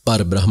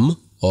Par Brahm,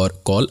 or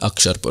called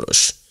Akshar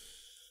Purush.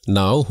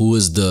 Now, who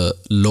is the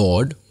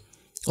Lord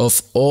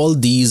of all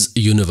these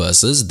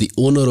universes, the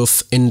owner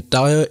of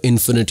entire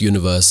infinite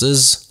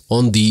universes,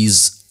 on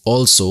these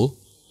also,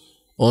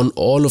 on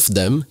all of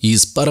them, he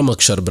is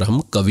Paramakshar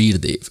Brahm, Kabir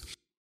Dev.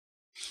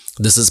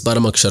 This is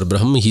Paramakshar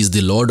Brahm, he is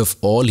the Lord of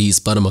all, he is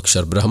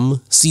Paramakshar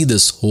Brahm. See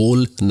this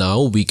whole,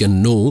 now we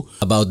can know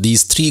about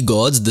these three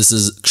gods. This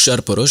is Kshar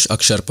Purush,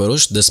 Akshar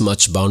Purush, this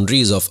much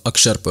boundary is of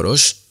Akshar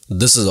Purush,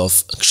 this is of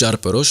Kshar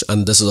Purush,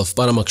 and this is of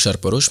Paramakshar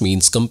Purush,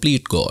 means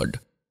complete God.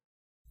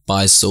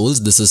 Pious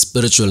souls, this is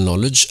spiritual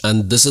knowledge,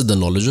 and this is the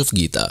knowledge of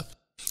Gita.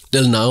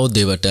 Till now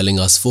they were telling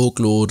us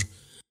folklore.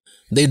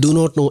 They do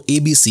not know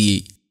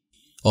ABC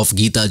of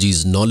Gita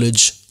Ji's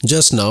knowledge.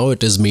 Just now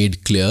it is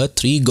made clear,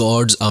 three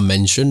gods are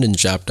mentioned in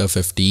chapter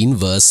 15,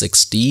 verse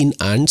 16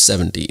 and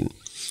 17.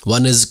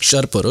 One is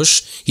Kshar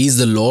Purush, he is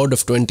the Lord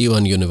of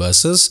 21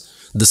 universes.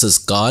 This is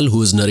Kal,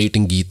 who is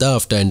narrating Gita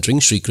after entering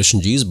Sri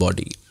Krishna Ji's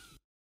body.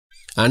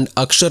 And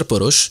Akshar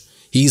Purush,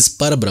 he is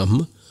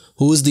Parabrahm,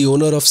 who is the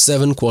owner of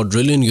 7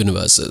 quadrillion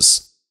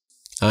universes.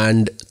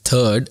 And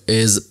third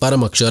is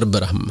Paramakshar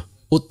Brahm.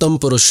 Uttam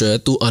Purusha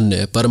tu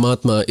Anya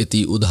Paramatma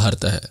iti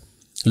udharta hai.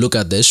 Look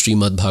at this,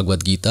 Srimad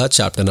Bhagavad Gita,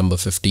 chapter number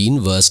 15,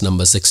 verse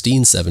number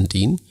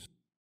 16-17.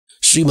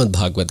 Srimad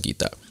Bhagavad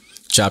Gita,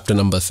 chapter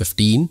number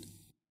 15,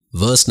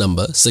 verse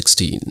number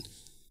 16.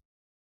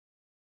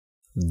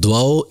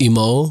 Dvau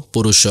imau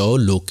purushau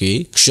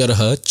loke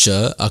ksharah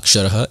cha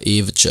aksharah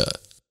ev cha.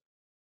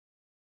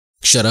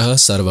 Ksharah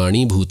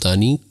sarvani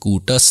bhutani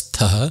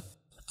kutasthah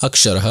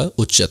aksharah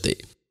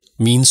uchyate.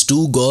 Means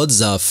two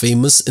gods are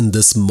famous in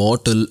this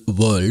mortal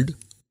world.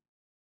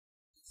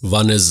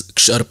 One is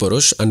Kshar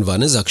Purush and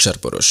one is Akshar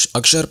Purush.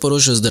 Akshar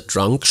Purush is the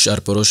trunk, Kshar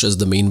Purush is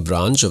the main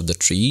branch of the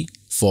tree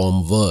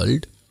form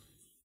world.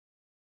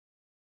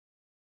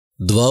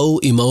 Dvau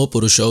imau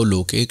purushau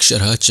loke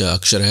ksharah cha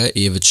aksharah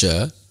ev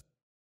cha.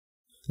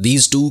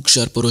 These two,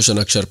 Kshar Purush and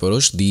Akshar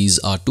Purush, these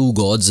are two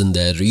gods in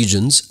their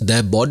regions.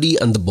 Their body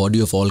and the body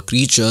of all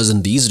creatures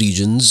in these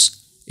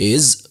regions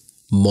is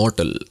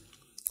mortal.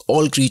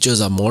 All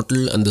creatures are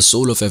mortal and the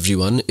soul of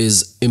everyone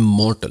is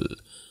immortal.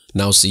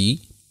 Now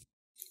see,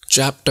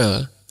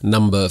 chapter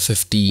number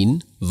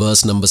 15,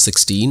 verse number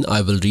 16,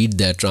 I will read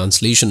their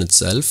translation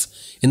itself.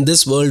 In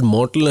this world,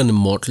 mortal and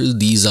immortal,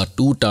 these are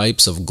two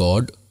types of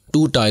God,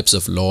 two types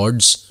of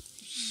lords.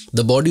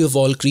 The body of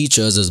all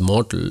creatures is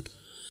mortal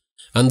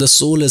and the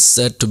soul is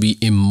said to be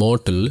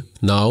immortal.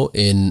 Now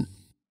in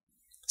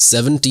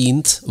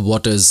 17th,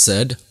 what is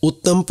said?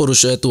 Uttam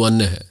Purusha tu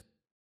Anya hai.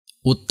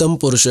 Uttam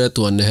Purusha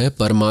tu Anya hai,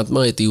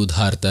 Paramatma iti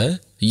udharta hai,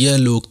 yah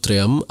lok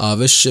trayam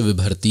avishya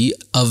vibharti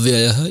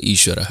avyayah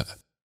ishwarah.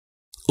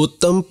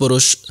 Uttam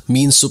Purush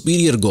means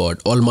superior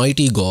God,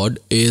 Almighty God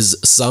is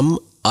some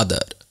other,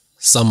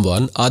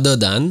 someone other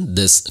than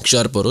this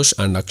Kshar Purush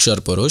and Akshar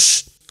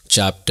Purush.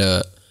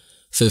 Chapter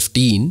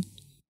 15,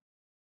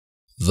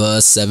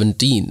 verse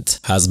 17th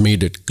has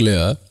made it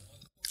clear,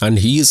 and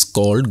he is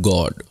called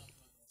God.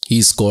 He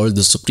is called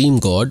the Supreme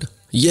God,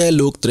 Yeh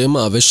Lok Trayam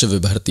Avishya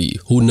Vibharti,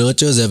 who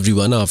nurtures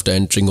everyone after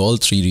entering all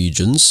three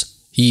regions.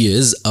 He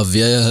is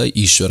Avyayah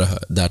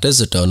Ishwarah, that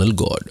is eternal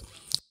God.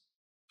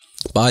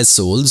 Pious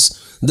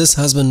souls, this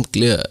has been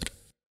clear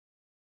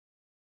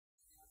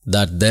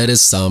that there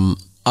is some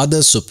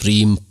other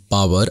supreme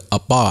power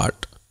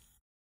apart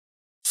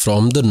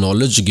from the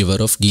knowledge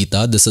giver of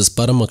Gita. This is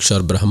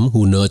Paramakshar Brahm,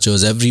 who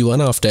nurtures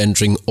everyone after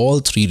entering all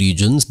three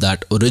regions.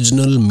 That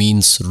original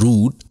means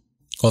root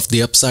of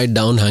the upside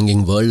down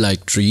hanging world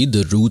like tree,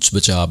 the roots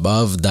which are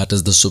above, that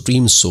is the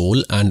supreme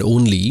soul, and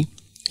only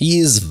he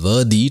is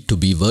worthy to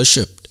be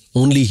worshipped.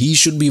 Only he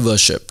should be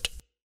worshipped.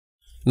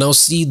 Now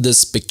see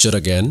this picture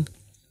again.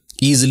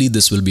 Easily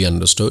this will be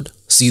understood.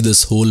 See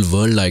this whole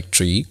world like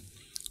tree.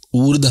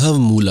 Urdhav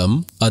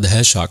Moolam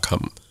Adha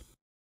Shakham.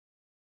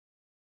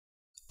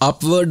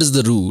 Upward is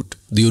the root,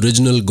 the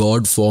original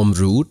God form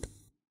root,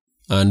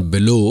 and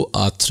below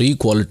are three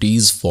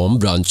qualities form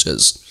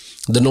branches.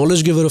 The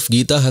knowledge giver of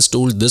Gita has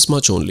told this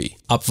much only.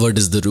 Upward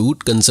is the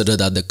root, consider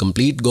that the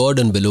complete God,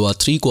 and below are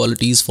three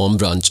qualities form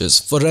branches.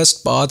 For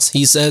rest parts,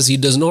 he says he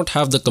does not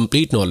have the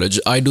complete knowledge.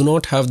 I do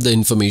not have the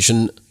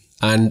information,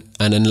 and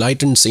an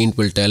enlightened saint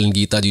will tell in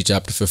Gita Ji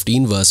chapter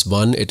 15 verse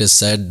 1, it is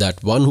said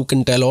that one who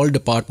can tell all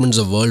departments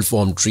of world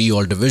form tree,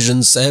 all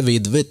divisions, Sah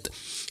Vedvit,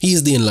 he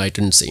is the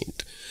enlightened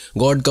saint.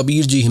 God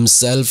Kabir Ji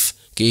himself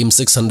came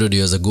 600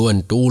 years ago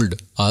and told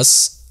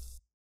us,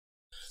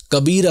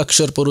 Kabir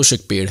Akshar Purush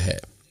ek ped hai.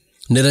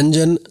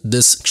 Niranjan,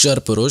 this Kshar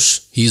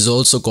Purush, he is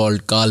also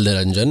called Kal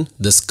Niranjan.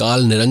 This Kal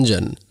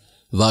Niranjan,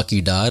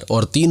 Vakidar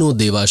or Tino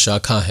Deva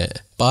Shakha hai,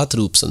 Path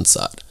Roop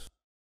Sansar.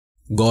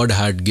 God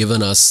had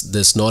given us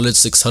this knowledge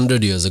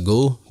 600 years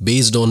ago,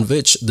 based on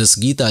which this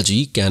Gita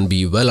Ji can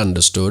be well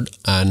understood,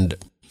 and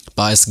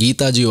pious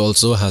Gita Ji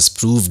also has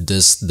proved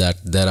this, that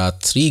there are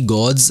three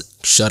gods,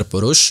 Kshar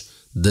Purush,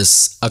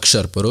 this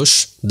Akshar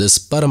Purush, this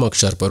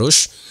Paramakshar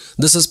Purush,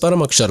 this is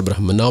Paramakshar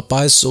Brahma. Now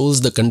pious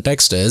souls, the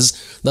context is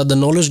that the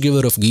knowledge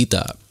giver of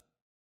Gita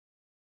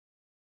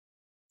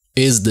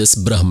is this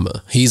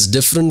Brahma. He is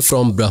different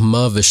from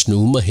Brahma, Vishnu,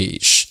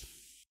 Mahesh.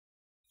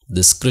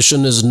 This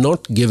Krishan is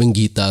not giving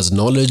Gita's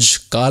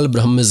knowledge, Kal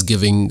Brahm is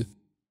giving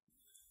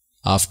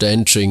after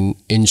entering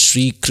in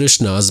Sri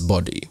Krishna's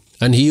body.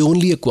 And he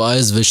only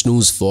acquires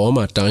Vishnu's form,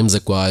 at times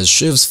acquires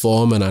Shiv's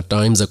form, and at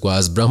times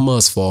acquires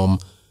Brahma's form.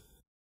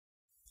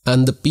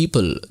 And the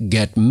people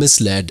get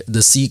misled,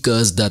 the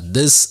seekers, that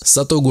this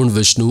Satogun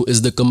Vishnu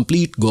is the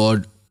complete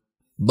God,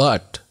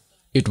 but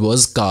it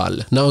was Kal.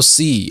 Now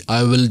see,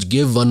 I will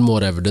give one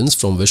more evidence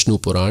from Vishnu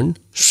Puran,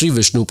 Sri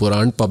Vishnu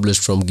Puran,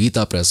 published from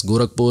Gita Press,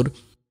 Gorakhpur.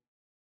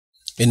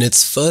 In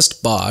its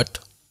first part,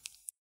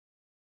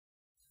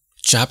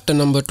 chapter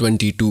number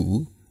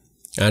 22,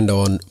 and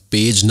on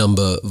page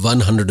number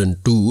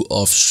 102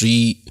 of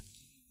Sri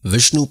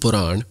Vishnu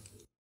Puran,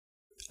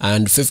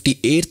 and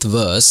 58th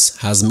verse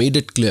has made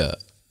it clear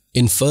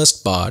in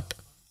first part,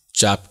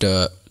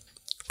 chapter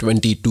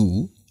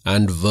 22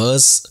 and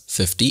verse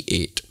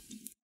 58.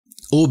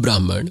 O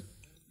Brahman,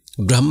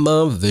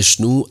 Brahma,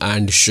 Vishnu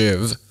and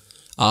Shiv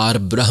are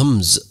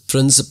Brahm's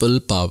principal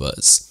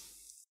powers.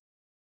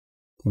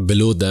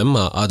 Below them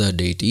are other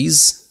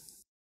deities.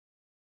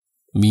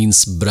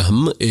 Means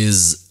Brahm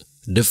is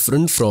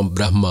different from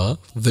Brahma,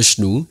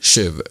 Vishnu,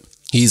 Shiv.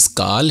 He is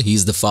Kal, he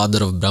is the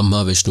father of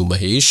Brahma, Vishnu,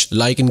 Mahesh.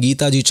 Like in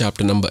Gita Ji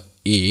chapter number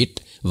 8,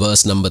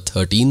 verse number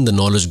 13, the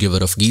knowledge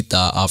giver of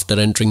Gita, after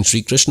entering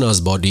Sri Krishna's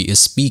body, is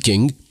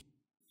speaking,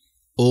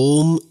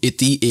 Om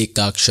iti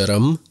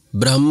ekaksharam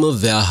Brahma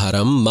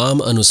vyaharam mam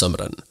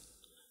anusamran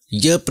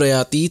ya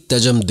prayati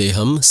tajam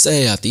deham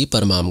sayati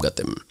paramam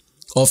gatim.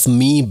 Of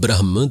me,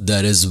 Brahm,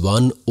 there is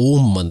one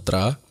Om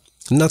mantra,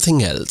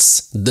 nothing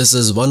else. This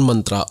is one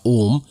mantra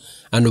Om,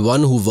 and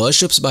one who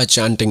worships by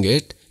chanting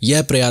it,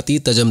 ya prayati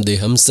tajam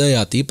deham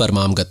sayati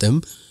paramam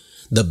gatim,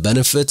 the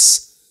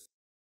benefits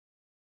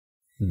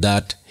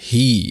that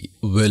he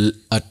will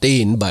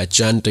attain by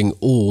chanting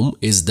Om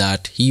is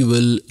that he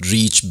will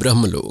reach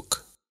Brahmalok.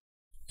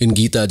 In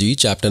Gita Ji,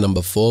 chapter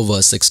number 4,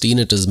 verse 16,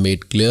 it is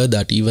made clear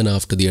that even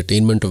after the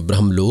attainment of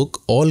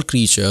Brahmalok, all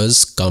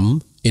creatures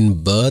come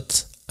in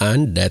birth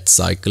and death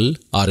cycle,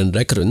 are in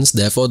recurrence.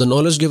 Therefore, the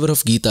knowledge giver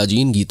of Gita Ji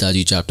in Gita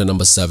Ji chapter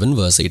number 7,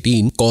 verse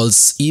 18,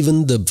 calls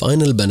even the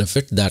final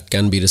benefit that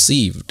can be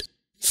received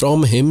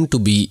from him to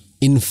be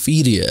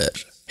inferior.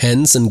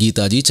 Hence, in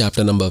Gita Ji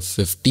chapter number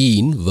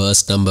 15,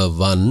 verse number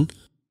 1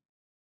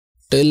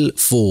 till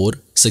 4,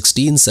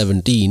 16,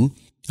 17,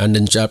 and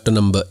in chapter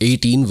number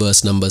 18,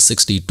 verse number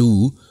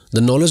 62,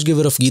 the knowledge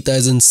giver of Gita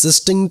is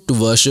insisting to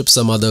worship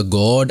some other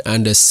god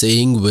and is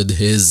saying, with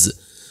his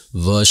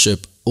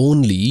worship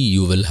only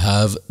you will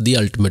have the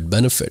ultimate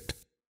benefit,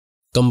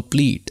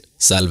 complete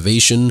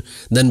salvation,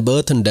 then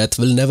birth and death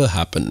will never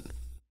happen.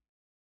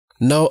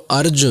 Now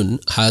Arjun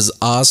has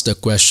asked a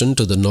question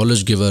to the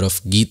knowledge giver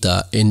of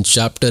Gita in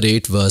chapter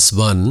 8, verse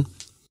 1,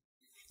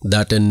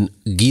 that in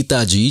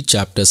Gita Ji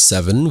chapter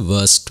 7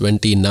 verse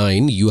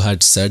 29 you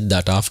had said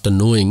that after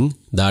knowing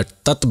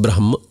that Tat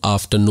Brahm,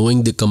 after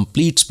knowing the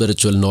complete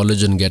spiritual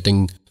knowledge and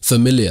getting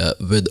familiar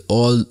with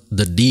all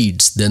the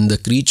deeds, then the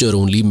creature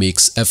only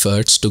makes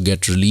efforts to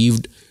get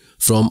relieved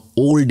from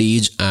old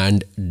age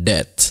and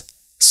death.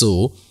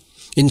 So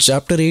in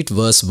chapter 8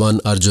 verse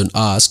 1 Arjun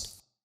asked,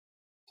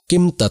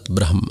 Kim Tat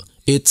Brahm?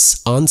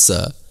 Its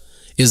answer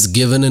is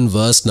given in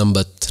verse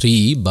number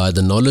 3 by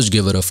the knowledge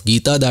giver of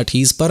Gita, that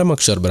he is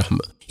Paramakshar Brahma.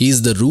 He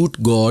is the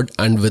root God,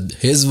 and with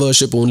his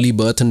worship only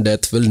birth and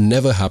death will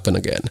never happen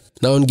again.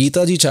 Now in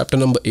Gita Ji chapter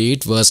number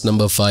 8 verse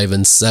number 5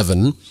 and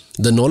 7,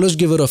 the knowledge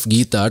giver of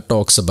Gita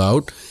talks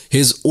about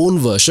his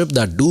own worship,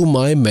 that do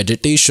my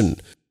meditation,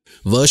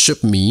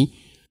 worship me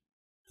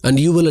and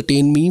you will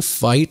attain me,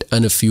 fight,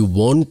 and if you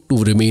want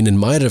to remain in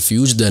my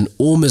refuge, then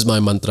Om is my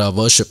mantra,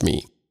 worship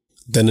me.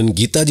 Then in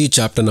Gita Ji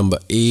chapter number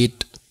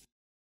 8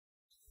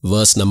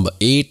 verse number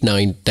 8,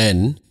 9,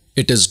 10,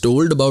 it is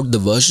told about the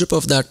worship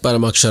of that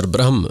Paramakshar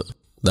Brahma,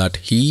 that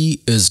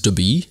he is to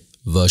be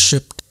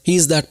worshipped. He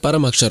is that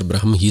Paramakshar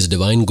Brahma, he is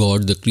divine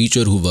God. The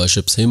creature who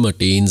worships him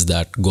attains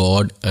that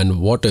God.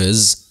 And what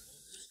is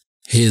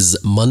his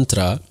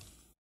mantra?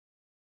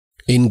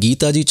 In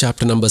Gita Ji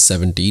chapter number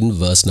 17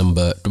 verse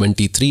number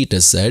 23 it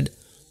is said,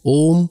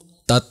 Om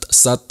Tat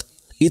Sat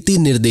iti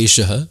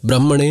nirdeshah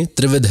Brahmane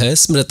Trividha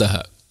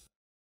Smritaha.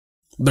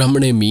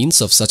 Brahmane means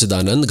of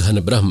Sachidanand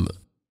Ghan Brahm.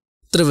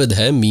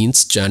 Trividha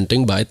means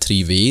chanting by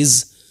 3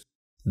 ways.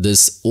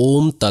 This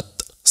Om Tat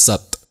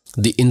Sat,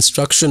 the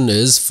instruction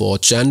is for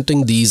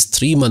chanting these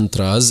 3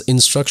 mantras.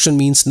 Instruction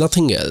means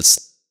nothing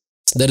else.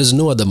 There is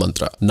no other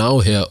mantra. Now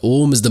here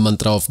Om is the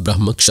mantra of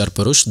Brahma Akshar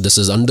Purush. This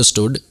is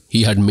understood.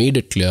 He had made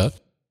it clear.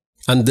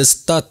 And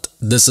this Tat,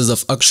 this is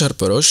of Akshar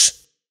Purush.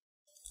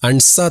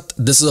 And Sat,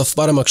 this is of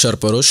Paramakshar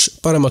Purush,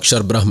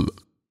 Paramakshar Brahma.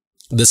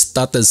 This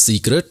Tat is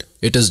secret.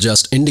 It is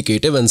just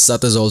indicative, and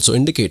Sat is also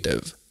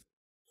indicative.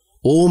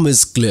 Om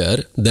is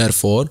clear,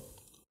 therefore,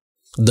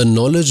 the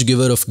knowledge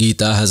giver of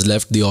Gita has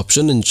left the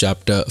option in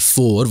chapter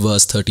 4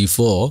 verse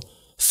 34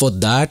 for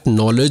that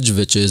knowledge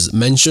which is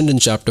mentioned in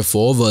chapter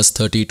 4 verse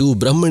 32,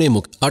 Brahmane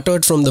Mukti,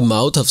 uttered from the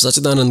mouth of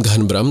Sachidanand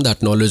Ghan Brahm.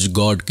 That knowledge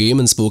God came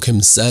and spoke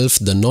himself,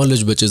 the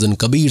knowledge which is in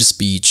Kabir's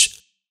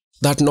speech,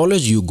 That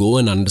knowledge you go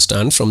and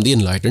understand from the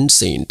enlightened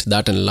saint.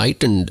 That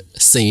enlightened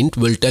saint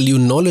will tell you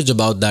knowledge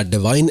about that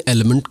divine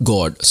element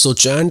God. So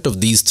chant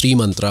of these three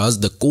mantras,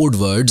 the code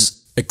words,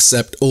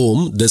 except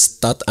Om, this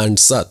Tat and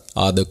Sat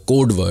are the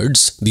code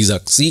words. These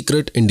are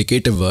secret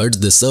indicative words.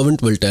 The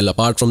servant will tell.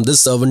 Apart from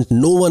this servant,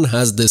 no one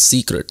has this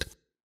secret.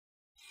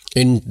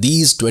 In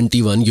these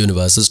 21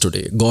 universes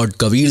today, God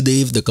Kabir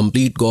Dev, the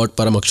complete God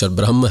Paramakshar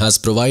Brahm, has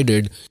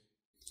provided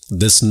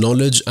this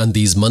knowledge and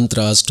these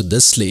mantras to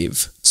this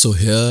slave. So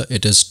here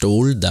it is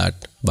told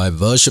that by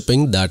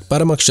worshipping that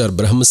Paramakshar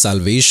Brahm,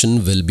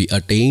 salvation will be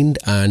attained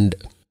and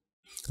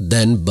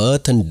then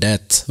birth and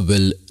death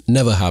will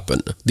never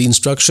happen. The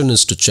instruction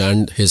is to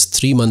chant his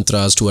three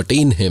mantras to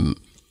attain him.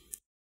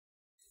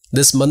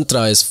 This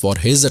mantra is for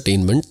his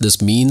attainment.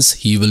 This means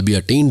he will be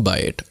attained by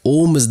it.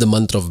 Om is the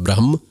mantra of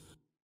Brahm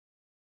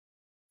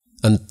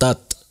and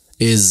Tat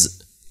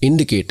is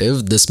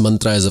indicative. This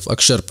mantra is of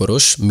Akshar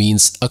Purush,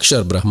 means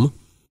Akshar Brahm,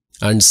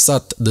 and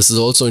Sat, this is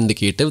also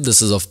indicative.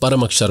 This is of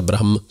Paramakshar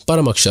Brahm,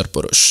 Paramakshar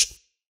Purush.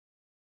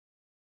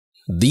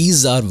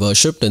 These are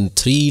worshipped in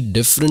three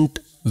different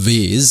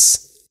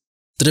ways.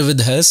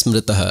 Trividha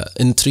Smritaha,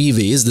 in three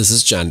ways this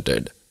is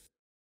chanted.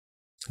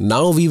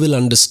 Now we will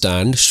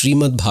understand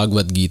Srimad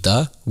Bhagavad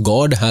Gita.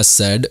 God has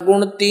said,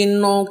 गुण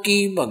तीनों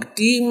की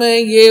भक्ति में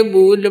ये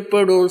भूल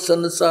पड़ो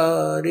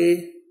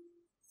संसारे,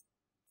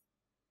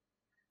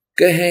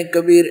 कहें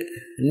कबीर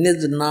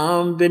निज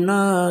नाम बिना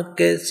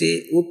कैसे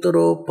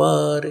उतरो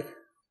पार।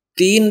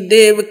 तीन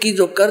देव की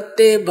जो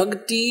करते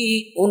भक्ति,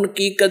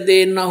 उनकी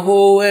कदे न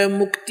होए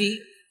मुक्ति।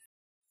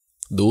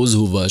 Those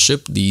who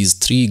worship these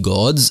three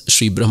gods,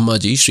 Sri Brahma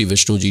Ji, Sri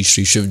Vishnu Ji,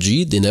 Sri Shiv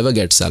Ji, they never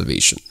get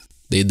salvation.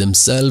 They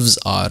themselves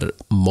are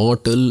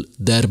mortal,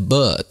 their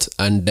birth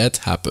and death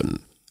happen.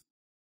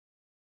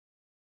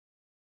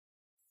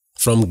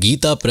 From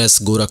Gita Press,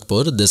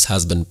 Gorakhpur, this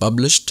has been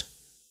published.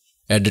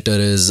 Editor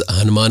is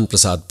Hanuman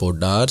Prasad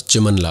Poddar,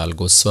 Chiman Lal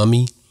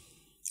Goswami.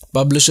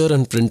 Publisher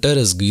and printer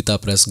is Gita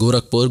Press,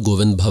 Gorakhpur,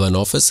 Govind Bhavan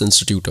Office,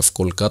 Institute of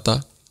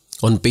Kolkata.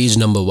 On page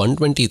number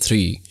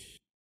 123,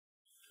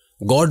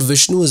 God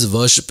Vishnu is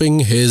worshipping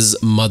his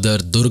mother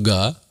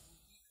Durga.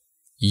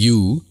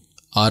 You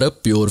are a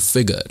pure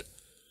figure.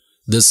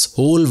 This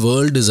whole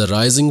world is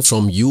arising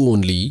from you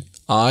only.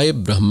 I,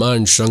 Brahma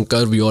and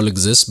Shankar, we all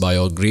exist by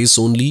your grace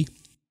only.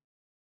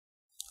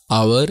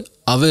 Our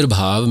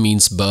Avirbhav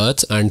means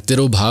birth and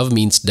Tirobhav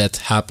means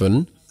death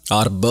happen.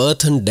 Our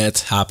birth and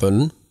death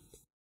happen.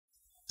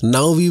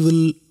 Now we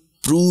will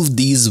prove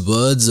these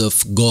words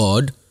of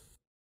God.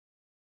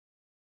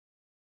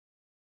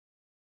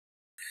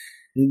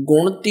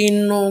 गुण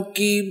तीनों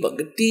की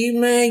भक्ति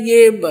में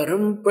ये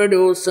भरम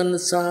पड़ो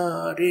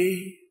संसारे,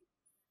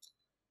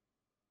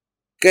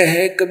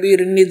 कहे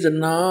कबीर निज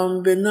नाम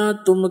बिना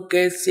तुम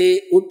कैसे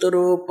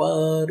उतरो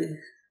पार।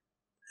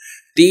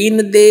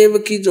 तीन देव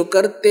की जो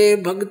करते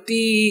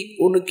भक्ति,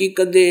 उनकी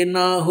कदे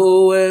ना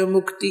होए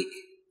मुक्ति।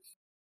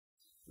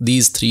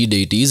 These three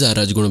deities are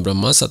Rajguna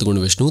Brahma,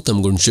 Satguna Vishnu,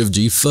 Tamguna Shiv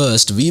Ji.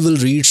 First, we will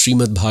read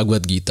Srimad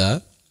Bhagavad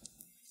Gita.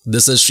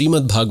 This is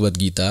Srimad Bhagavad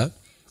Gita.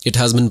 It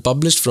has been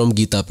published from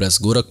Gita Press,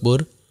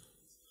 Gorakhpur.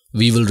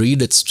 We will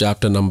read its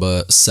chapter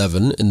number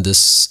 7. In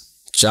this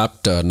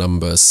chapter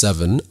number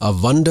 7, a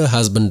wonder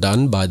has been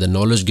done by the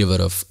knowledge giver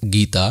of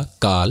Gita,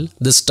 Kal.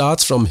 This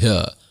starts from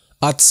here,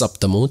 At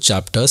Saptamo,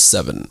 chapter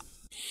 7.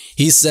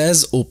 He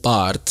says, O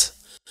Parth,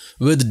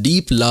 with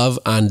deep love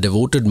and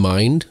devoted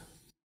mind,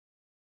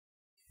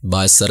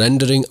 by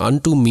surrendering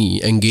unto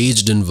me,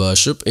 engaged in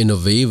worship in a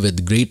way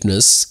with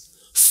greatness,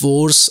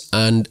 force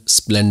and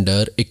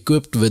splendor,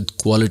 equipped with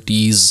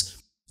qualities,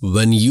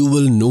 when you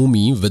will know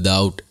me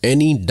without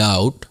any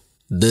doubt,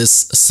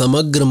 this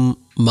Samagram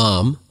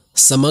Mam,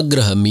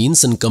 Samagraha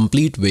means in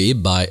complete way,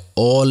 by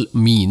all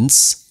means,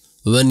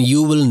 when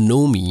you will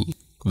know me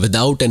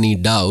without any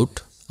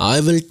doubt, I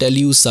will tell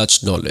you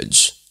such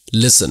knowledge.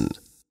 Listen.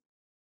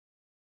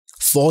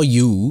 For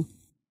you,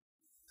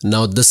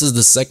 now this is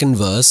the second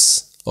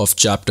verse of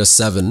chapter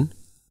 7.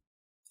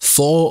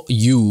 For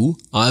you,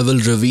 I will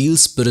reveal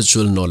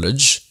spiritual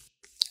knowledge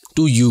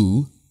to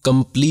you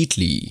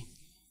completely,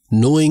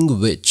 knowing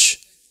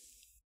which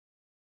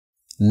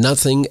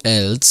nothing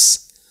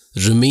else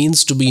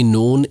remains to be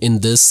known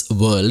in this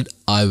world.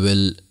 I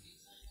will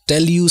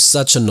tell you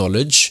such a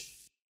knowledge,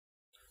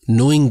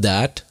 knowing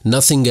that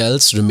nothing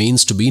else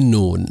remains to be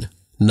known.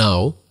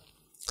 Now,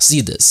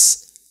 see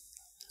this.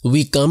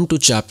 We come to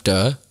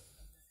chapter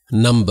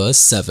number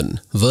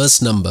 7,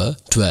 verse number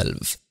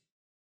 12.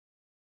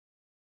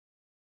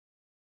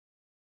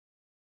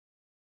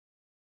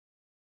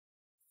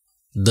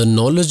 The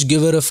knowledge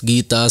giver of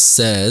Gita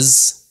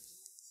says,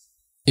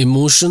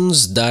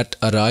 emotions that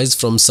arise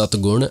from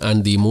Satguna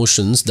and the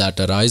emotions that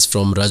arise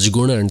from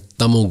Rajguna and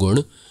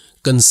Tamoguna,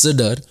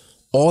 consider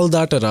all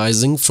that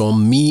arising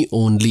from me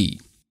only.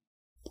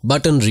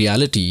 But in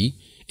reality,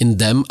 in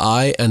them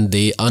I and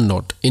they are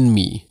not in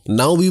me.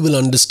 Now we will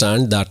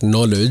understand that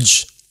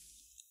knowledge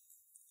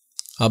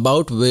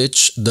about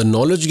which the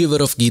knowledge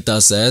giver of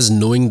Gita says,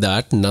 knowing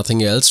that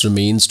nothing else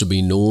remains to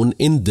be known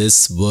in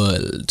this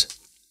world.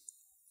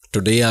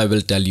 Today I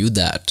will tell you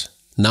that.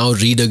 Now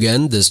read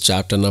again this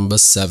chapter number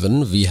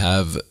 7. We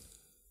have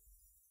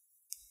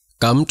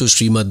come to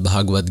Srimad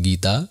Bhagavad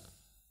Gita.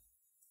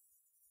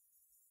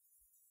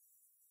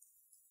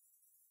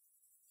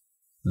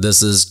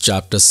 This is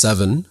chapter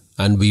 7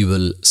 and we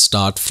will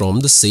start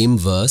from the same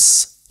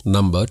verse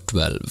number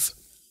 12.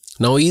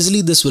 Now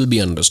easily this will be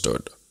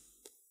understood.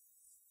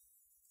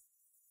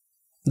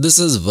 This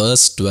is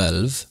verse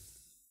 12.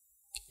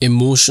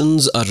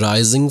 Emotions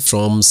arising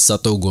from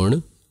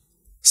Satogun.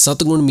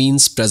 Satogun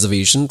means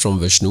preservation from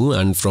Vishnu,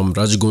 and from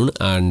Rajgun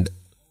and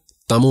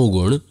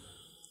Tamogun.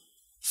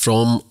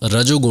 From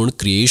Rajogun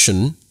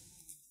creation,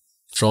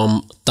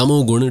 from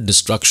Tamogun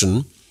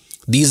destruction.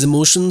 These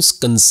emotions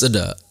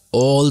consider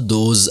all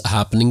those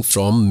happening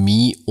from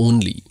me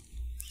only.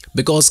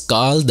 Because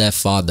Kal, their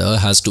father,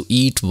 has to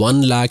eat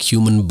 1 lakh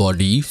human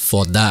body.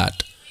 For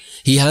that,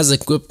 he has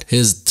equipped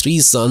his 3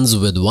 sons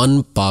with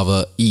 1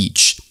 power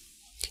each.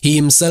 He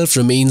himself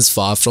remains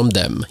far from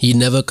them. He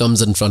never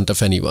comes in front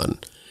of anyone.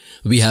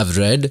 We have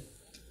read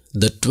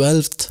the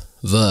 12th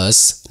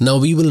verse. Now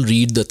we will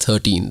read the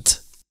 13th.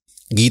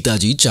 Gita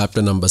Ji,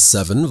 chapter number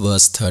 7,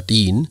 verse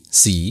 13.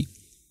 See,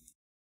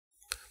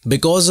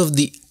 because of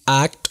the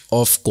act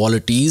of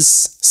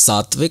qualities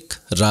Satvik,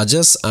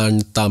 Rajas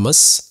and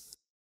Tamas,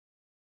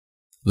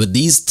 with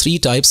these 3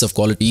 types of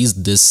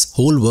qualities, this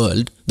whole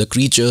world, the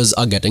creatures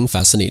are getting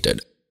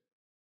fascinated.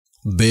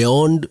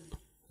 Beyond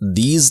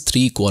these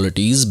 3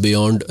 qualities,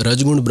 beyond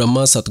Rajgun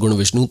Brahma, Satgun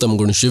Vishnu,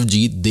 Tamgun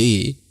Shivji,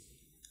 they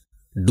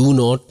do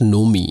not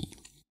know me.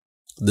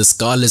 This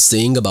Kal is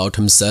saying about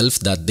himself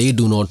that they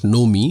do not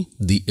know me,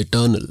 the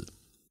Eternal.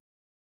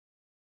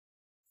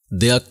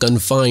 They are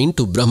confined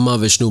to Brahma,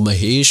 Vishnu,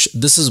 Mahesh.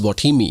 This is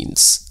what he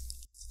means.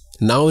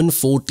 Now in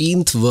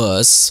 14th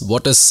verse,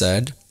 what is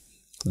said?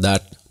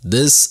 That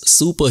this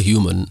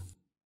superhuman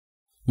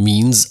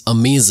means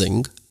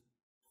amazing.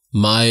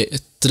 My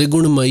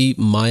Trigunmayi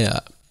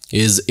Maya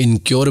is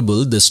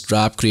incurable. This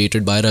trap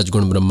created by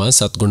Rajgun Brahma,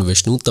 Satgun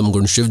Vishnu,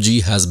 Tamgun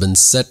Shivji has been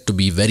said to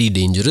be very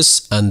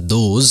dangerous, and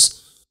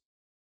those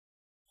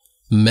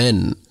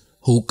men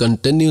who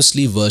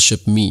continuously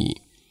worship me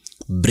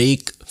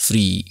break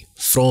free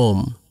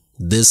from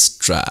this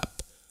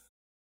trap.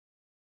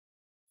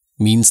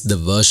 Means the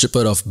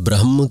worshipper of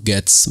Brahma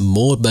gets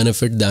more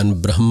benefit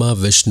than Brahma,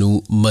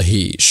 Vishnu,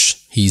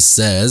 Mahesh. He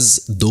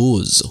says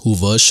those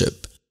who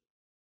worship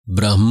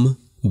Brahma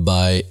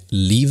by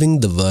leaving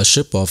the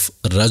worship of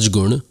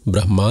Rajgun,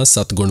 Brahma,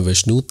 Satgun,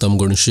 Vishnu,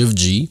 Tamgun,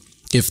 Shivji,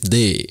 if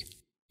they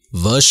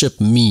worship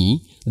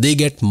me, they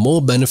get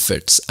more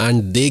benefits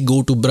and they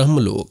go to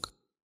Brahmalok.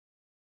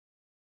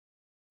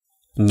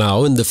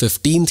 Now in the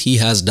 15th he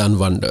has done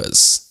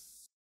wonders.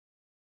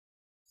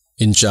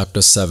 In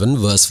chapter 7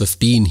 verse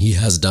 15 he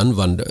has done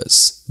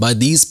wonders. By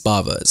these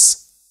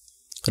powers,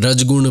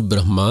 Rajgun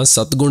Brahma,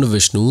 Satgun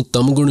Vishnu,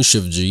 Tamgun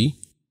Shivji,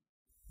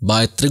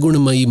 by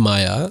Trigunmayi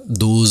Maya,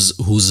 those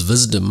whose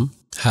wisdom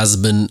has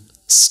been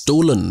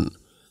stolen,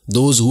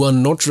 those who are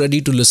not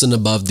ready to listen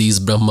above these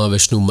Brahma,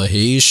 Vishnu,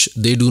 Mahesh,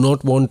 they do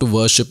not want to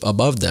worship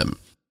above them.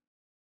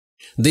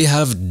 They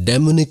have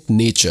demonic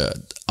nature,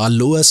 are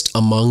lowest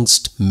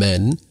amongst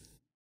men,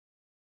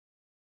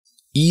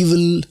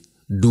 evil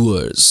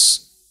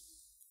doers,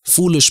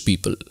 foolish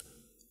people.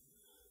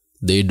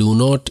 They do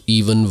not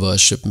even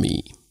worship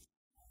me.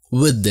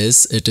 With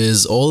this, it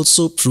is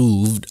also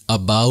proved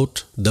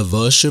about the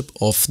worship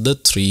of the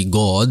 3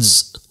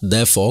 gods.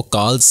 Therefore,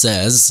 Kal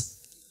says,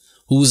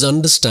 whose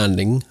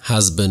understanding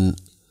has been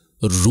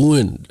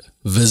ruined,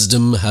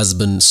 wisdom has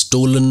been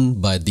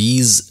stolen by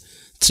these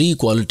 3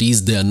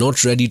 qualities. They are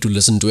not ready to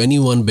listen to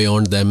anyone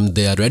beyond them.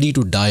 They are ready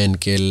to die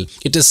and kill.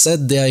 It is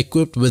said they are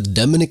equipped with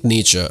demonic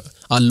nature,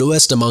 are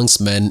lowest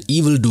amongst men,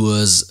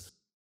 evildoers,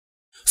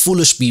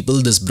 foolish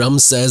people. This Brahm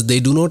says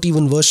they do not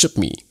even worship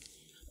me.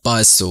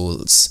 Pious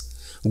souls,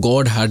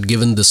 God had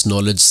given this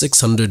knowledge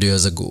 600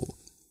 years ago.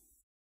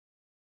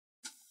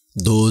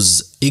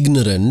 Those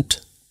ignorant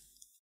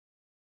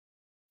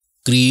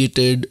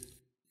created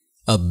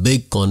a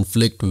big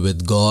conflict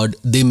with God.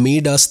 They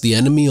made us the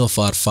enemy of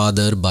our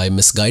Father by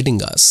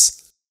misguiding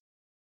us.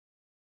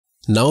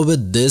 Now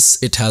with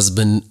this, it has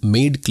been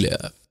made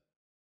clear.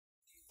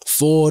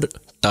 4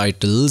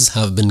 titles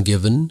have been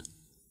given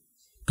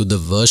to the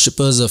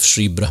worshippers of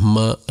Sri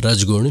Brahma,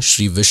 Rajgun,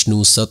 Sri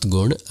Vishnu,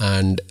 Satgun,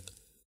 and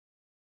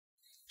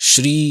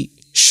Sri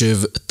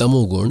Shiv,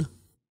 Tamogun,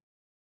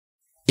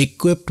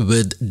 equipped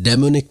with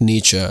demonic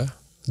nature,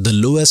 the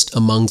lowest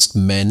amongst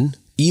men,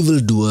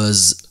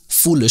 evildoers,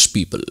 foolish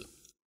people.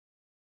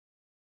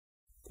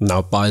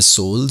 Now, pious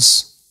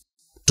souls,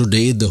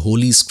 today the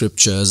holy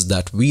scriptures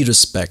that we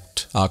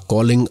respect are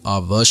calling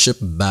our worship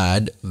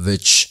bad,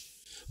 which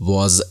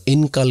was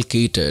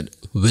inculcated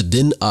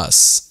within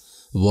us,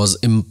 was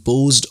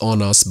imposed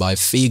on us by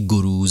fake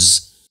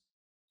gurus,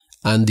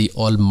 and the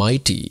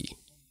Almighty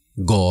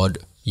God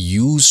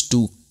used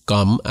to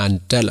come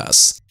and tell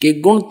us कि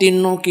गुण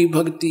तीनों की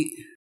भक्ति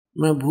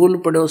में भूल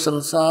पड़ो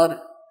संसार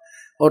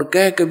और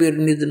कह कबीर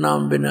निज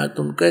नाम बिना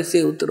तुम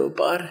कैसे उतरो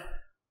पार।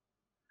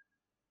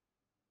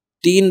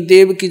 तीन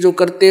देव की जो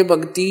करते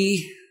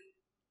भक्ति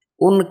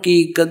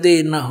उनकी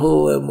कदे न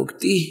हो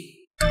मुक्ति।